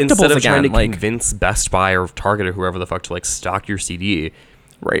having collectibles instead of again, trying to like convince Best Buy or Target or whoever the fuck to like stock your CD,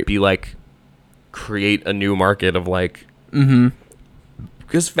 right? Be like, create a new market of like, because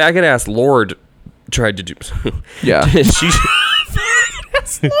faggot ass Lord tried to do, yeah.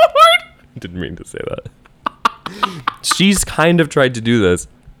 Lord didn't mean to say that. She's kind of tried to do this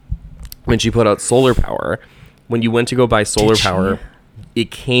when she put out Solar Power. When you went to go buy Solar Power,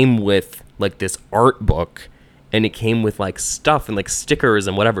 it came with like this art book. And it came with like stuff and like stickers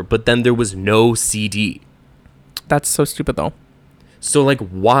and whatever, but then there was no CD. That's so stupid though. So like,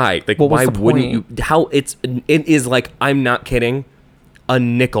 why? Like, why wouldn't you? It is like, I'm not kidding, a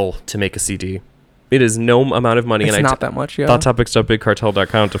nickel to make a CD. It is no amount of money. It's not that much. Yeah.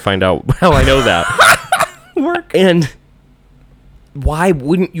 Thoughttopics.bigcartel.com to find out how I know that. Work. And why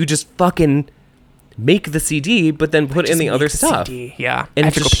wouldn't you just fucking make the CD, but then put in the other stuff? CD. Yeah. And I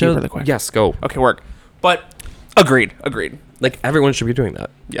have to go just pee show. really quick. Yes, go. Okay, work. But agreed. Like, everyone should be doing that.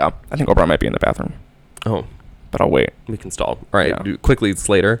 Yeah. I think Oprah might be in the bathroom, Oh, but I'll wait. we can stall. All right, Yeah. quickly,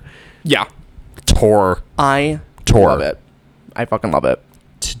 Slater. Yeah. Tor. I Tor. love it. I fucking love it.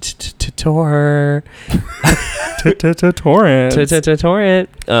 Tor. Torrent. Torrent.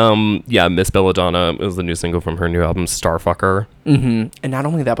 Yeah, Miss Belladonna is the new single from her new album, Starfucker. Mm-hmm. And not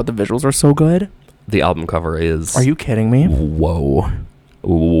only that, but the visuals are so good. The album cover is... Are you kidding me? Whoa.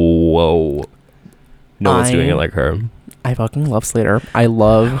 No one's doing it like her. I fucking love Slater. I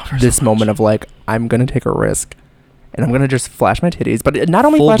love this moment of like, I'm going to take a risk and I'm going to just flash my titties. But not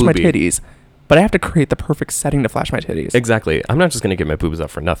only Full flash my boobie. titties, but I have to create the perfect setting to flash my titties. Exactly. I'm not just going to get my boobs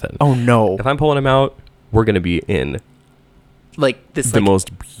out for nothing. Oh, no. If I'm pulling them out, we're going to be in Like this, the like,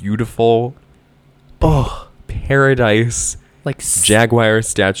 most beautiful paradise like Jaguar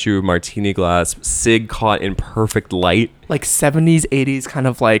statue, martini glass, cig caught in perfect light. like 70s, 80s kind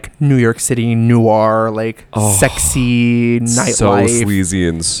of like New York City noir, like sexy nightlife. So sleazy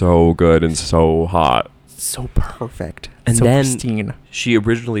and so good and so hot. So perfect. And so then pristine. she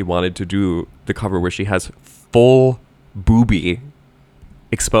originally wanted to do the cover where she has full boobie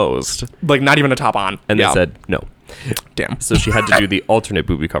exposed. Like not even a top on. And they said no. Damn. So she had to do the alternate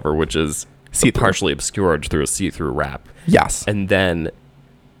boobie cover, which is See-through. partially obscured through a see-through wrap. Yes. And then,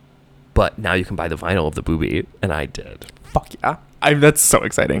 but now you can buy the vinyl of the boobie, and I did. Fuck yeah. That's so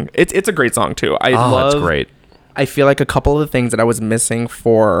exciting. It's a great song too. I love It's great. I feel like a couple of the things that I was missing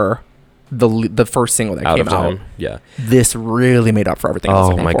for the first single that Out came of out. time. Yeah. This really made up for everything I was Oh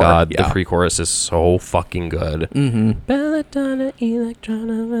looking my for. god, Yeah. the pre-chorus is so fucking good. Mm-hmm. Belladonna,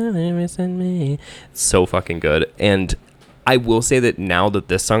 Electrona, send me. So fucking good. And I will say that now that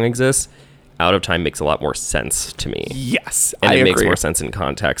this song exists, Out of Time makes a lot more sense to me. Yes. And I it makes agree. more sense in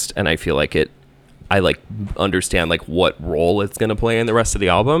context. And I feel like I like understand like what role it's gonna play in the rest of the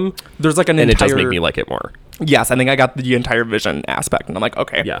album. There's like an and entire... it does make me like it more. Yes, I think I got the entire vision aspect, and I'm like,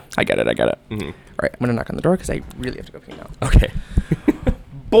 okay, Yeah. I get it. Mm-hmm. All right, I'm gonna knock on the door because I really have to go pee now. Okay.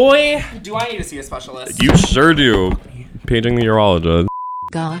 Boy, do I need to see a specialist. You sure do. Paging the urologist.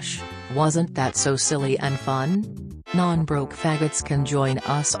 Gosh, wasn't that so silly and fun? Non-broke faggots can join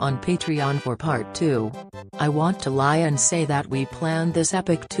us on Patreon for part 2. I want to lie and say that we planned this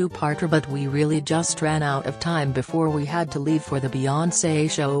epic 2-parter, but we really just ran out of time before we had to leave for the Beyoncé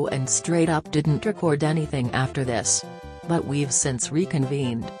show and straight up didn't record anything after this. But we've since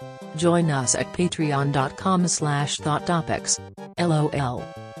reconvened. Join us at patreon.com/thoughttopics. LOL.